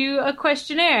send you a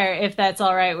questionnaire, if that's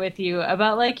all right with you,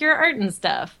 about like your art and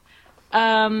stuff.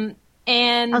 And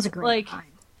that was a great find.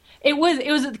 It was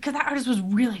because that artist was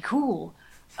really cool.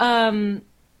 And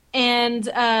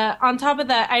on top of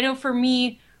that, I know for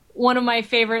me, one of my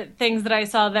favorite things that I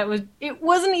saw it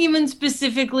wasn't even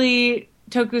specifically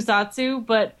Tokusatsu,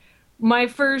 but my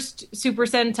first Super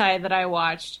Sentai that I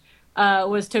watched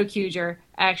was ToQger,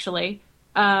 actually.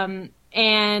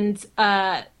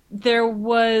 There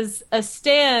was a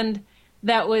stand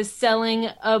that was selling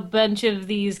a bunch of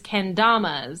these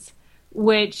kendamas,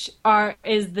 which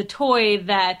is the toy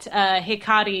that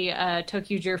Hikari,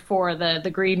 ToQger 4,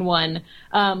 the green one,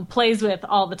 plays with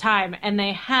all the time. And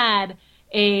they had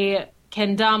a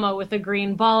kendama with a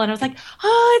green ball, and I was like,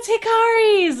 oh, it's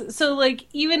Hikari's! So, like,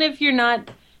 even if you're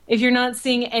not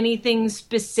seeing anything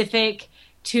specific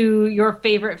to your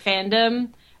favorite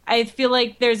fandom, I feel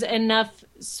like there's enough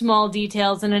small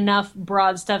details and enough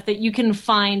broad stuff that you can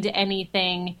find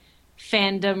anything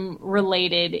fandom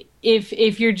related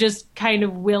if you're just kind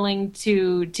of willing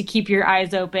to keep your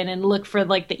eyes open and look for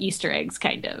like the Easter eggs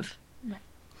kind of.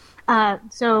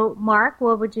 So Mark,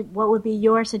 what would be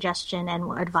your suggestion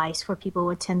and advice for people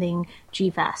attending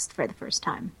G-Fest for the first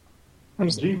time, or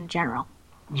just in general?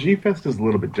 G-Fest is a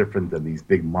little bit different than these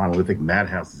big monolithic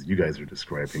madhouses you guys are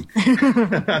describing.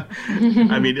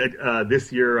 I mean,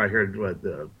 this year I heard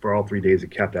for all 3 days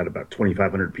it capped out about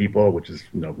 2,500 people, which is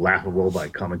laughable by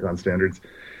Comic-Con standards.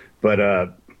 But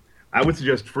I would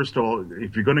suggest, first of all,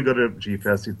 if you're going to go to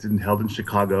G-Fest, it's held in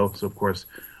Chicago, so of course,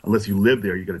 unless you live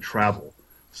there, you're going to travel.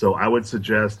 So I would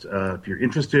suggest, if you're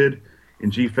interested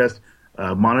in G-Fest,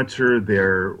 monitor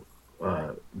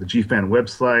the G-Fan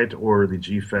website or the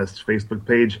G-Fest Facebook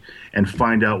page and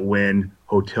find out when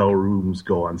hotel rooms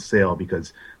go on sale,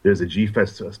 because there's a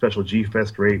special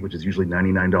G-Fest rate, which is usually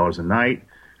 $99 a night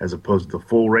as opposed to the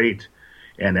full rate.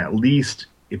 And at least,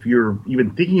 if you're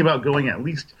even thinking about going, at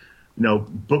least,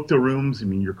 book the rooms. I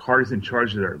mean, your card is in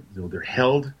charge. They're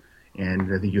held,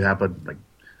 and I think you have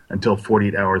until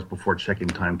 48 hours before check-in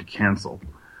time to cancel.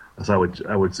 So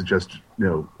I would suggest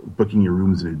booking your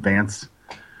rooms in advance.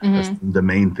 Mm-hmm. That's the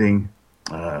main thing.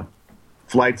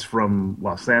 Flights from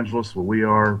Los Angeles, where we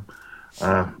are,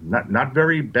 not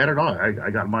very bad at all. I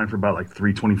got mine for about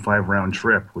 $325 round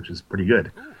trip, which is pretty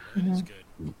good. Ooh, that's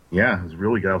good. Yeah, it was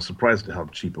really good. I was surprised at how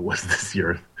cheap it was this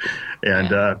year.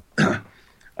 And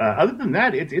other than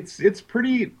that, it's a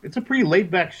pretty laid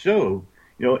back show.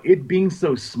 It being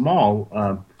so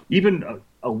small, even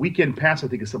a weekend pass I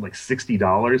think is something like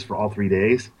 $60 for all 3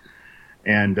 days.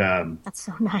 And that's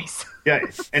so nice. Yeah,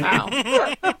 and wow.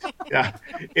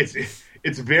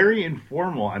 It's very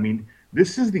informal. I mean,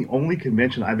 this is the only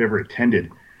convention I've ever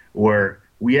attended where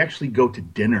we actually go to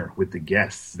dinner with the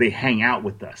guests. They hang out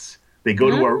with us. They go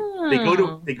to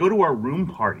our room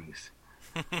parties.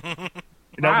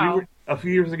 Wow. A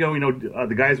few years ago,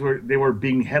 the guys were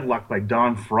being headlocked by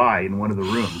Don Fry in one of the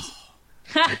rooms.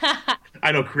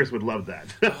 I know Chris would love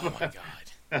that. Oh my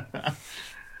god.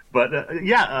 But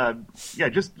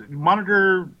just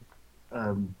monitor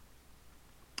the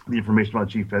information about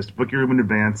G-Fest. Book your room in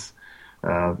advance.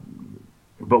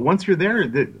 But once you're there,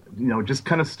 just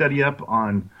kind of study up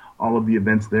on all of the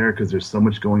events there, because there's so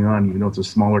much going on. Even though it's a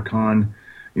smaller con,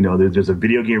 there's a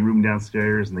video game room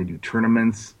downstairs, and they do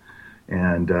tournaments.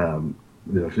 And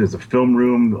there's a film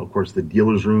room. Of course, the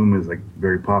dealer's room is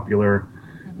very popular.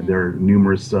 Mm-hmm. There are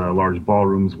numerous large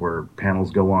ballrooms where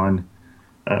panels go on.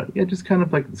 Just kind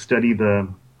of study the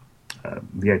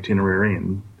itinerary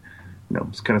and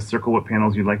just kind of circle what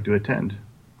panels you'd like to attend.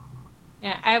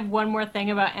 Yeah, I have one more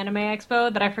thing about Anime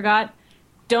Expo that I forgot.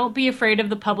 Don't be afraid of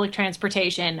the public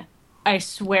transportation. I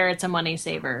swear it's a money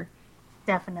saver.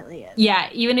 Definitely is. Yeah,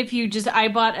 even if I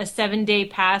bought a 7-day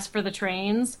pass for the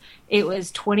trains. It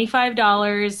was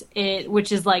 $25,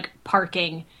 which is like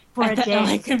parking for a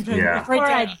day. Yeah. For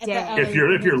a day. If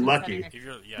you're lucky.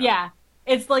 Yeah.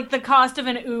 It's like the cost of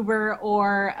an Uber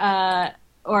or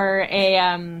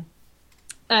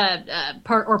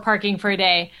parking for a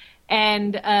day,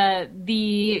 and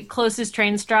the closest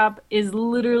train stop is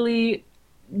literally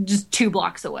just 2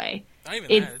 blocks away. Not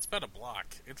even that; it's about a block.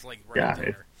 It's right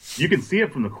there. You can see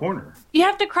it from the corner. You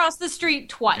have to cross the street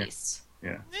twice.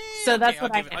 Yeah. So that's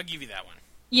what I'll give you that one.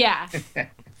 Yeah.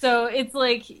 So it's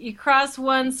you cross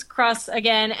once, cross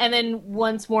again, and then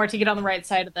once more to get on the right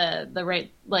side of the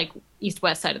right,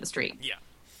 east-west side of the street. Yeah.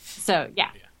 So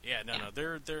yeah. No.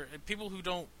 They're people who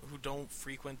don't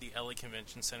frequent the LA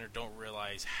Convention Center don't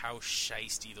realize how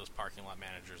shisty those parking lot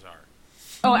managers are.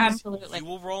 Oh, absolutely. You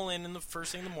will roll in the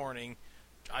first thing in the morning.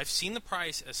 I've seen the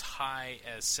price as high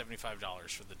as $75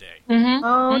 for the day. Mm-hmm.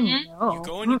 Oh mm-hmm. no! You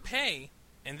go and you pay.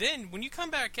 And then when you come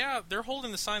back out, they're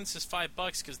holding the sign that says $5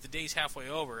 because the day's halfway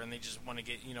over, and they just want to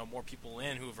get more people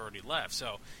in who have already left.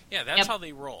 So yeah, that's how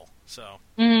they roll. So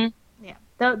mm-hmm. Yeah,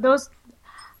 those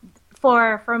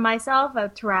for myself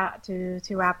to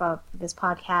wrap up this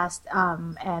podcast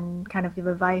and kind of give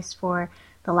advice for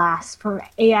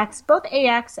AX, both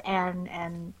AX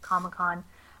and Comic-Con.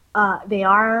 They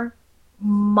are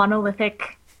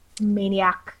monolithic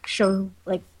maniac show,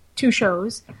 2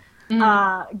 shows.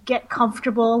 Mm-hmm. Get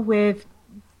comfortable with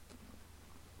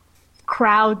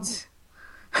crowds.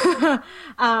 There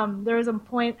was a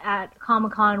point at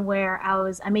Comic-Con where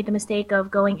I made the mistake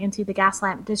of going into the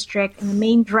Gaslamp District in the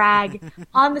main drag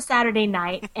on the Saturday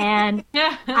night, and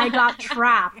I got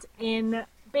trapped in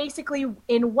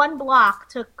one block.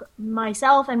 Took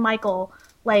myself and Michael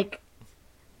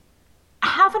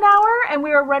half an hour, and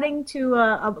we were running to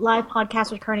a live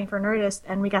podcast recording for Nerdist,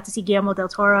 and we got to see Guillermo del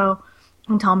Toro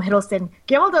and Tom Hiddleston.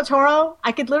 Guillermo del Toro,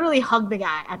 I could literally hug the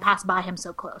guy. I passed by him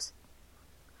so close.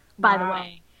 by the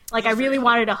way. Like, I really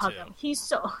wanted to hug him. He's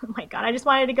so, oh my God, I just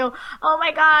wanted to go, oh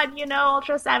my God,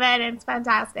 Ultra 7, it's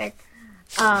fantastic.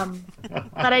 But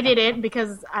I didn't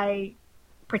because I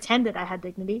pretended I had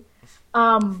dignity.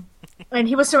 And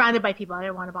he was surrounded by people. I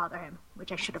didn't want to bother him,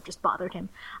 which I should have just bothered him.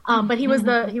 But he was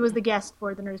the guest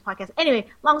for the Nerds podcast. Anyway,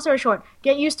 long story short,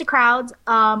 get used to crowds.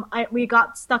 We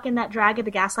got stuck in that drag at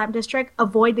the Gaslamp district.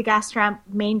 Avoid the Gaslamp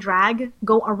main drag.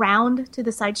 Go around to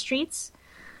the side streets.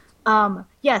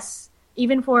 Yes,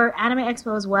 even for Anime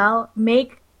Expo as well,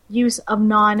 make use of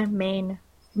non-main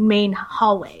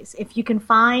hallways. If you can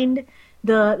find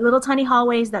the little tiny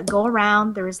hallways that go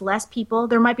around, there is less people.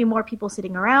 There might be more people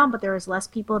sitting around, but there is less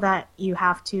people that you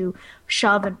have to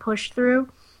shove and push through,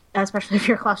 especially if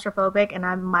you're claustrophobic, and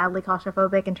I'm mildly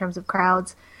claustrophobic in terms of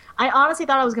crowds. I honestly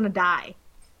thought I was going to die.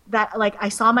 That, like, I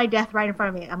saw my death right in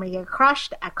front of me. I'm going to get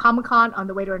crushed at Comic-Con on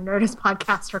the way to a Nerdist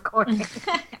podcast recording.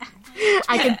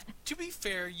 To be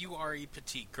fair, you are a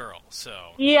petite girl,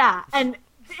 so... Yeah, and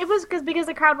it was because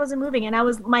the crowd wasn't moving,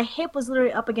 and my hip was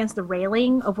literally up against the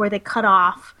railing of where they cut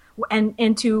off and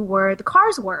into where the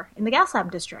cars were in the Gaslamp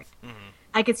district. Mm-hmm.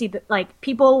 I could see that, like,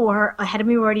 people were ahead of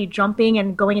me, were already jumping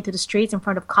and going into the streets in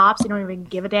front of cops. They don't even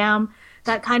give a damn,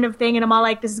 that kind of thing. And I'm all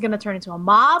like, this is going to turn into a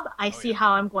mob. I see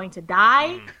how I'm going to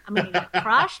die. I'm going to get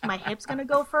crushed. My hip's going to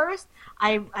go first.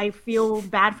 I feel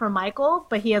bad for Michael,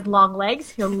 but he has long legs.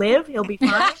 He'll live. He'll be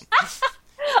fine.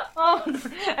 Oh,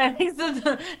 I think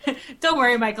so. Don't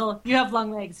worry, Michael. You have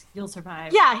long legs. You'll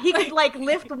survive. Yeah, he could, like,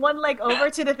 lift one leg over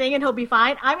to the thing and he'll be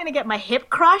fine. I'm going to get my hip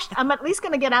crushed. I'm at least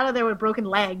going to get out of there with broken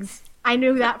legs. I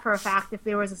knew that for a fact if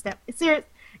there was a step. Serious,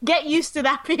 get used to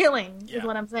that feeling, is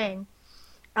what I'm saying.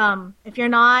 If you're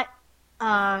not,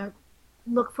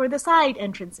 look for the side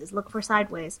entrances. Look for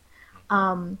sideways.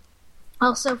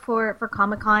 Also, for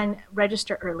Comic-Con,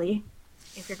 register early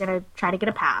if you're going to try to get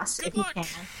a pass, if you can.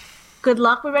 Good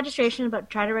luck with registration, but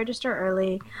try to register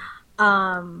early.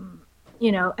 And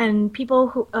people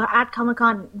who at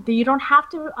Comic-Con, you don't have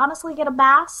to honestly get a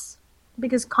pass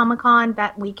because Comic-Con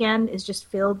that weekend is just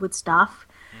filled with stuff.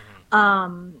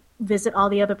 Mm-hmm. Visit all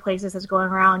the other places that's going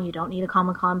around. You don't need a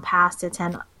Comic-Con pass to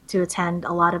attend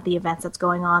a lot of the events that's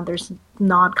going on. There's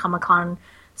non-Comic-Con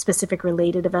specific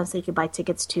related events that you can buy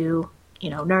tickets to.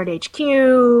 Nerd HQ,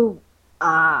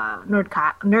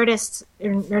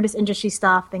 Nerdist industry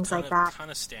stuff, things like that. Ton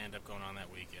of stand-up going on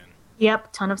that weekend.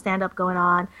 Yep, ton of stand-up going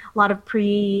on. A lot of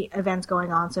pre-events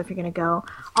going on, so if you're going to go.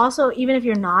 Also, even if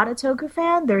you're not a Toku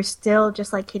fan, there's still,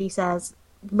 just like Kitty says,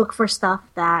 look for stuff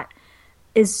that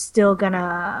is still going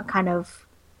to kind of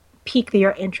pique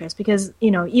your interest. Because,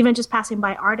 even just passing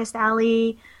by Artist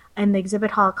Alley and the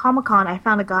exhibit hall at Comic-Con, I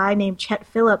found a guy named Chet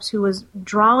Phillips who was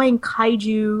drawing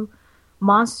kaiju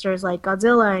monsters like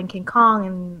Godzilla and King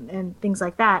Kong and things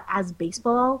like that as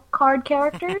baseball card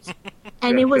characters,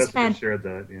 and it was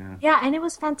fantastic. And it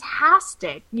was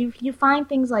fantastic. You find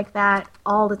things like that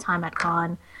all the time at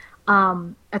con.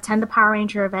 Attend the Power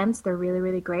Ranger events; they're really,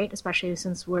 really great, especially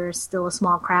since we're still a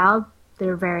small crowd.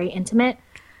 They're very intimate.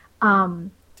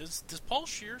 Does Paul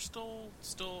Scheer still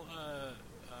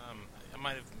I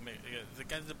might have the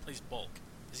guy that plays Bulk?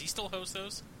 Does he still host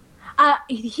those?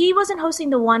 He wasn't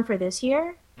hosting the one for this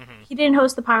year. Mm-hmm. He didn't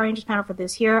host the Power Rangers panel for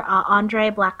this year.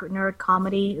 Andre, Black Nerd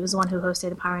Comedy, was the one who hosted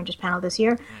the Power Rangers panel this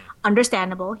year.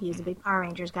 Understandable. He is a big Power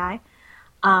Rangers guy.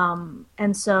 And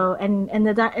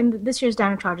this year's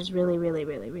Dino Charge is really, really,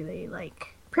 really, really,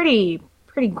 like, pretty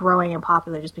growing and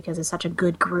popular just because it's such a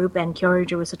good group, and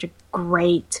Kyoryuger was such a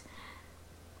great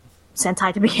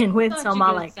Sentai to begin with. Such so I'm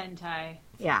all like, Sentai.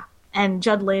 Yeah. And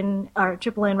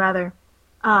Triple Lin rather,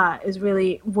 is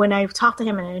really, when I talked to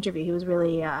him in an interview, he was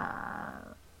really,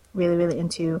 really, really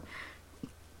into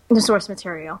the source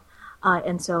material.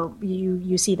 And so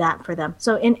you see that for them.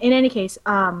 So in any case,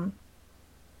 plan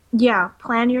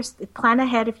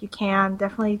ahead if you can.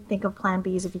 Definitely think of plan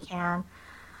Bs if you can.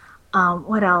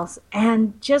 What else?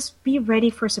 And just be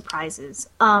ready for surprises.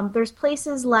 There's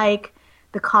places like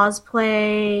the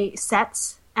cosplay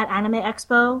sets at Anime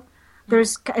Expo.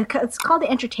 It's called the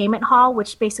Entertainment Hall,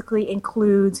 which basically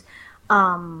includes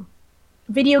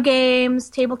video games,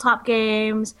 tabletop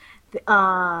games,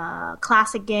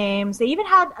 classic games. They even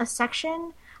had a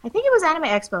section, I think it was Anime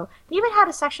Expo. They even had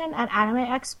a section at Anime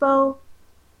Expo.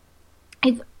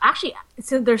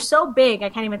 So they're so big, I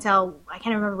can't even tell. I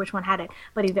can't remember which one had it.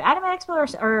 But either Anime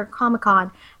Expo or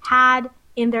Comic-Con had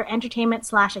in their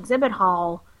entertainment/exhibit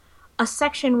hall a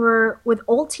section with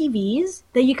old TVs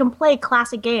that you can play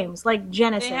classic games like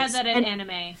Genesis. They had that at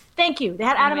Anime. Thank you. They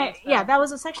had Anime. Yeah, that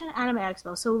was a section at Anime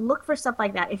Expo. So look for stuff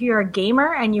like that. If you're a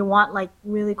gamer and you want like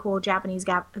really cool Japanese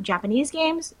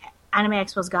games, Anime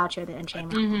Expo's got you at the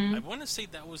Entertainment. I want to say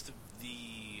that was the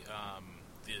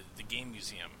game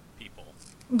museum people.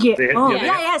 Yeah.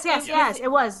 Yes. It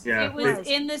was. Yeah. It was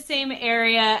in the same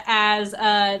area as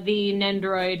the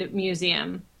Nendoroid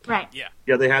Museum. Right. Yeah.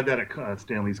 Yeah, they had that at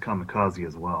Stanley's Kamikaze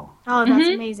as well. Oh, that's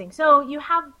amazing. So you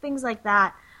have things like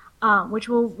that, which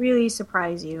will really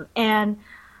surprise you. And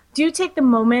do take the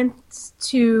moment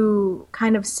to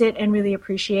kind of sit and really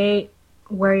appreciate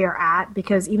where you're at,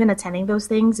 because even attending those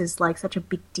things is like such a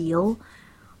big deal.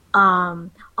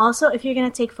 Also, if you're going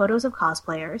to take photos of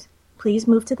cosplayers, please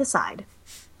move to the side.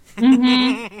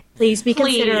 Please be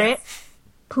considerate.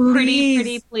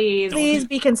 Please. Please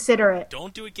be considerate.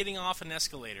 Don't do it getting off an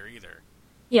escalator either.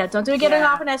 Yeah, don't do it getting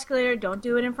off an escalator. Don't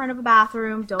do it in front of a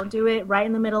bathroom. Don't do it right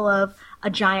in the middle of a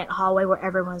giant hallway where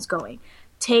everyone's going.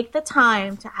 Take the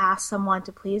time to ask someone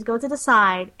to please go to the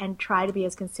side and try to be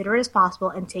as considerate as possible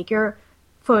and take your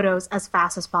photos as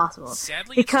fast as possible.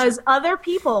 Sadly, because other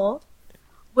people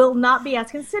will not be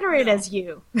as considerate as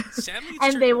you. Sadly,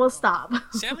 and they will stop.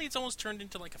 Sadly, it's almost turned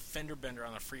into like a fender bender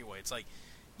on the freeway. It's like,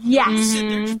 sit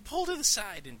there, just pull to the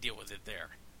side and deal with it there.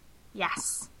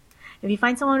 Yes. If you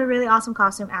find someone with a really awesome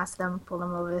costume, ask them, pull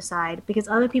them over the side, because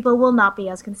other people will not be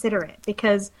as considerate.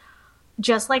 Because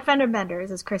just like fender benders,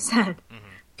 as Chris said,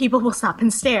 people will stop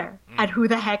and stare at who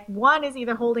the heck, one, is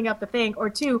either holding up the thing, or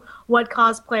two, what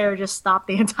cosplayer just stopped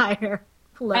the entire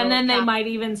flow. And then they might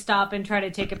even stop and try to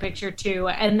take a picture too,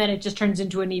 and then it just turns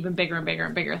into an even bigger and bigger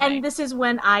and bigger thing. And this is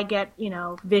when I get,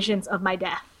 visions of my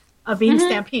death, of being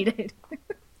stampeded.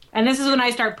 And this is when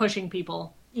I start pushing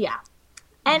people. Yeah.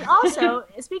 And also,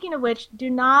 speaking of which, do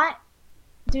not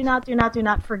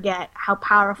forget how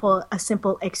powerful a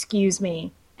simple excuse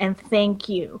me and thank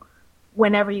you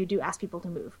whenever you do ask people to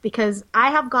move. Because I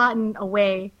have gotten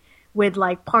away with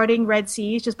like parting Red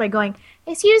Seas just by going,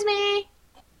 excuse me,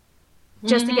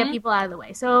 just to get people out of the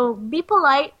way. So be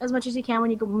polite as much as you can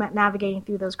when you go navigating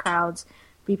through those crowds.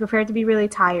 Be prepared to be really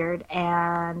tired,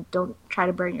 and don't try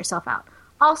to burn yourself out.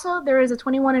 Also, there is a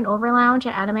 21 and over lounge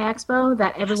at Anime Expo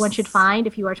that everyone should find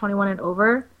if you are 21 and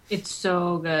over. It's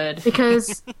so good.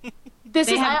 Because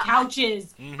they have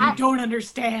couches. I don't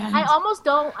understand. I almost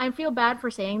don't. I feel bad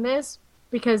for saying this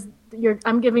because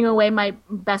I'm giving away my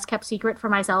best kept secret for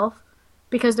myself.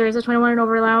 Because there is a 21 and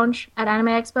over lounge at Anime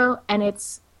Expo, and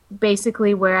it's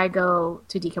basically where I go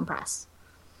to decompress.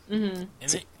 And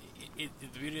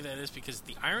the beauty of that is, because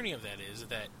the irony of that is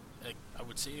that I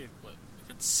would say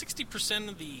 60%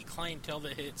 of the clientele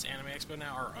that hits Anime Expo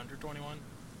now are under 21.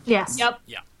 Yes. Yep.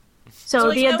 Yeah.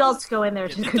 So the adults go in there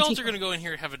to the adults are going to go in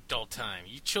here and have adult time.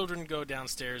 You children go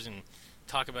downstairs and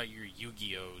talk about your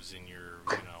Yu-Gi-Ohs and your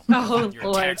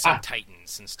your attacks on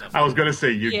Titans and stuff. I was going to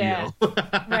say Yu-Gi-Oh.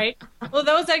 Yeah. Right. Well,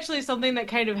 that was actually something that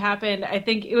kind of happened. I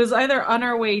think it was either on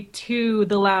our way to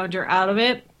the lounge or out of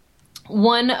it.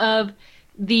 One of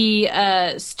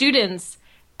the students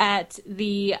at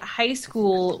the high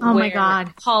school where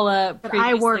Paula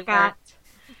I work at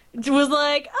was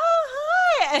like, oh,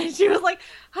 hi. And she was like,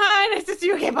 hi, nice to see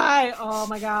you. Okay, bye. Oh,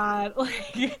 my God.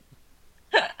 It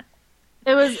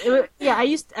was yeah, I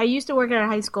used to work at a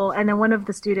high school, and then one of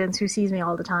the students who sees me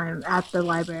all the time at the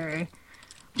library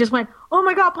just went, oh,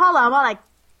 my God, Paula. I'm all like,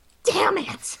 damn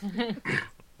it.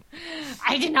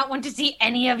 I did not want to see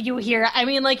any of you here. I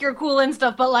mean, like, you're cool and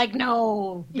stuff, but, like,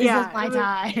 no, this is my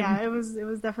time. Yeah, it was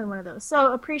definitely one of those.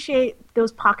 So appreciate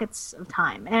those pockets of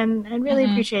time, and really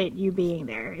appreciate you being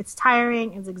there. It's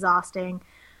tiring, it's exhausting,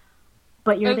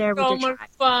 but you're there with your so much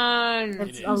fun.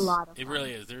 It's a lot of fun. It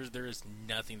really is. There is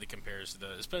nothing that compares to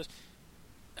those. Especially,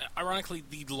 ironically,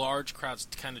 the large crowds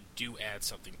kind of do add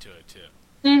something to it, too.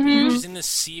 You're just in this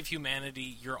sea of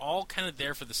humanity. You're all kind of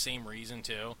there for the same reason,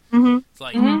 too. It's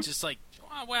like, just like,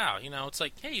 oh, wow, it's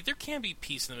like, hey, there can be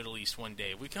peace in the Middle East one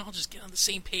day. We can all just get on the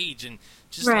same page and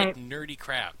just like nerdy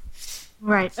crap.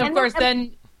 Right. Of course,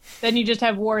 then you just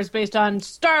have wars based on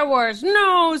Star Wars.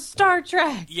 No, Star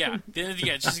Trek. Yeah. Then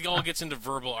it just all gets into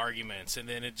verbal arguments, and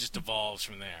then it just evolves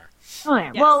from there. Oh,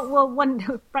 yeah. Yes. Well,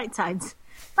 one bright side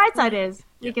is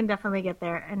we can definitely get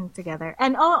there and together.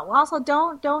 And also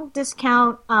don't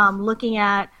discount looking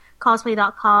at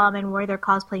cosplay.com and where their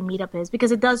cosplay meetup is,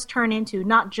 because it does turn into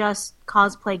not just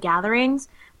cosplay gatherings,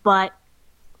 but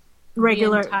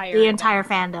regular the entire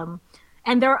fandom.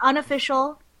 And they're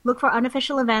unofficial. Look for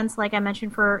unofficial events, like I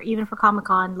mentioned even for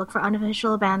Comic-Con. Look for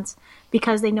unofficial events,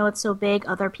 because they know it's so big,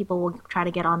 other people will try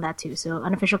to get on that too. So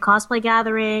unofficial cosplay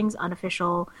gatherings,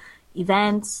 unofficial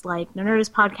events like the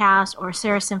Nerdist Podcast or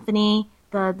Sarah Symphony,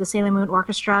 the Sailor Moon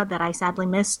Orchestra that I sadly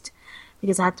missed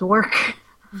because I had to work.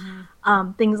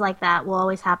 Things like that will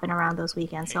always happen around those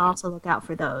weekends, so also look out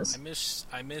for those.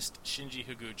 I missed Shinji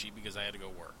Higuchi because I had to go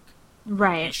work.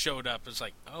 Right. He showed up. It's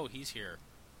like, oh, he's here.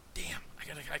 Damn,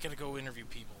 I gotta go interview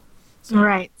people. So.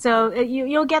 Right. So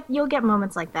you'll get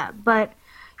moments like that, but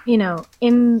in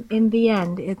the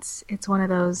end, it's one of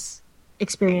those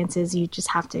experiences you just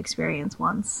have to experience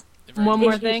once. One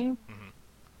more thing,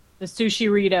 the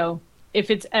Sushirito. If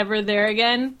it's ever there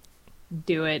again,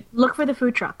 do it. Look for the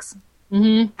food trucks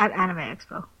at Anime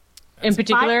Expo. In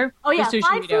particular,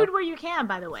 find food where you can.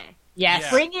 By the way, yes,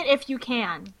 bring it if you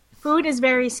can. Food is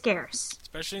very scarce,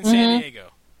 especially in San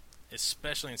Diego.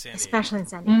 Especially in San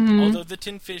Diego. Although the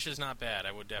tin fish is not bad,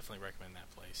 I would definitely recommend that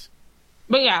place.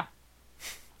 But yeah,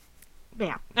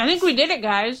 I think we did it,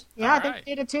 guys. Yeah, I think we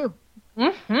did it too.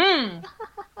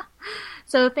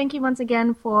 So thank you once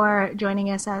again for joining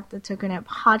us at the Tokunet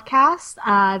podcast.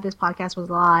 This podcast was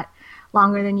a lot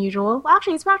longer than usual. Well,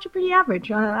 actually, it's actually pretty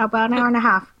average, about an hour and a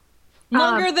half.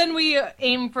 Longer than we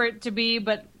aim for it to be,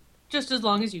 but just as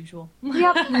long as usual.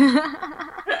 Yep.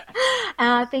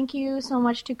 Thank you so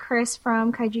much to Chris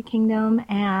from Kaiju Kingdom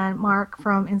and Mark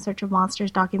from In Search of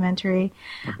Monsters documentary.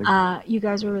 You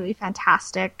guys were really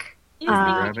fantastic.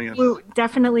 We'll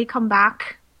definitely come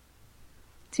back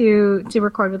to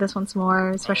record with us once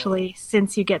more, especially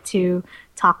since you get to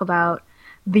talk about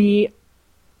the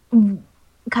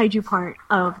kaiju part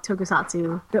of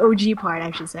Tokusatsu, the OG part,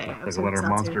 I should say. Like a lot of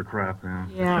monster crap,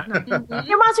 yeah.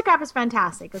 Your monster crap is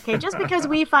fantastic, okay? Just because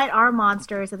we fight our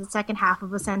monsters at the second half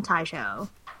of a Sentai show.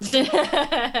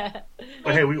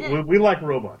 But hey, we like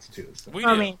robots too. So. We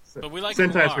do, but we like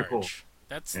Sentais large. Are cool.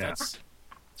 That's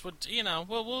what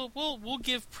We'll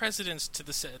give precedence to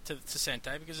the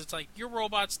Sentai because it's like your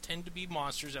robots tend to be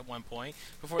monsters at one point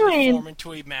before they form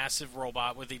into a massive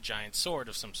robot with a giant sword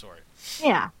of some sort.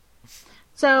 Yeah.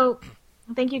 So,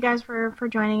 thank you guys for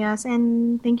joining us,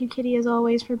 and thank you, Kitty, as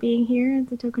always, for being here at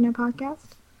the Tokunet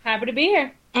podcast. Happy to be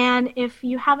here. And if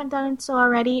you haven't done so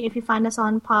already, if you find us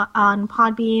on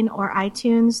Podbean or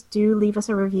iTunes, do leave us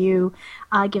a review.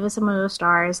 Give us some of those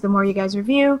stars. The more you guys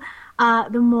review,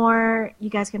 the more you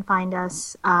guys can find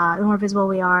us, the more visible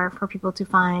we are for people to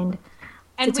find.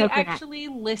 And we actually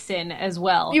listen as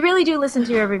well. We really do listen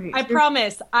to your reviews. I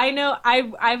promise. I know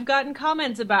I've gotten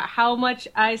comments about how much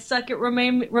I suck at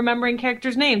remembering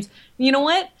characters' names. You know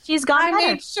what? She's gotten better.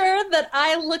 I made sure that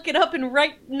I look it up and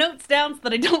write notes down so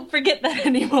that I don't forget that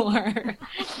anymore.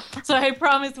 So I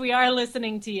promise we are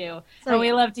listening to you. And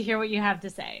we love to hear what you have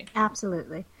to say.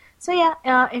 Absolutely. So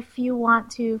yeah, if you want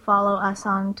to follow us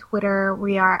on Twitter,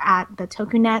 we are at the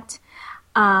Tokunet.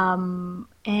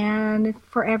 And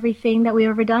for everything that we've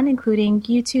ever done, including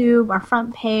YouTube, our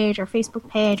front page, our Facebook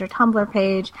page, our Tumblr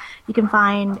page, you can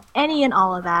find any and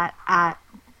all of that at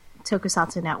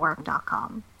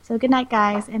tokusatsunetwork.com. So good night,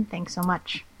 guys, and thanks so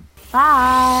much.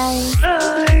 Bye!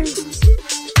 Bye!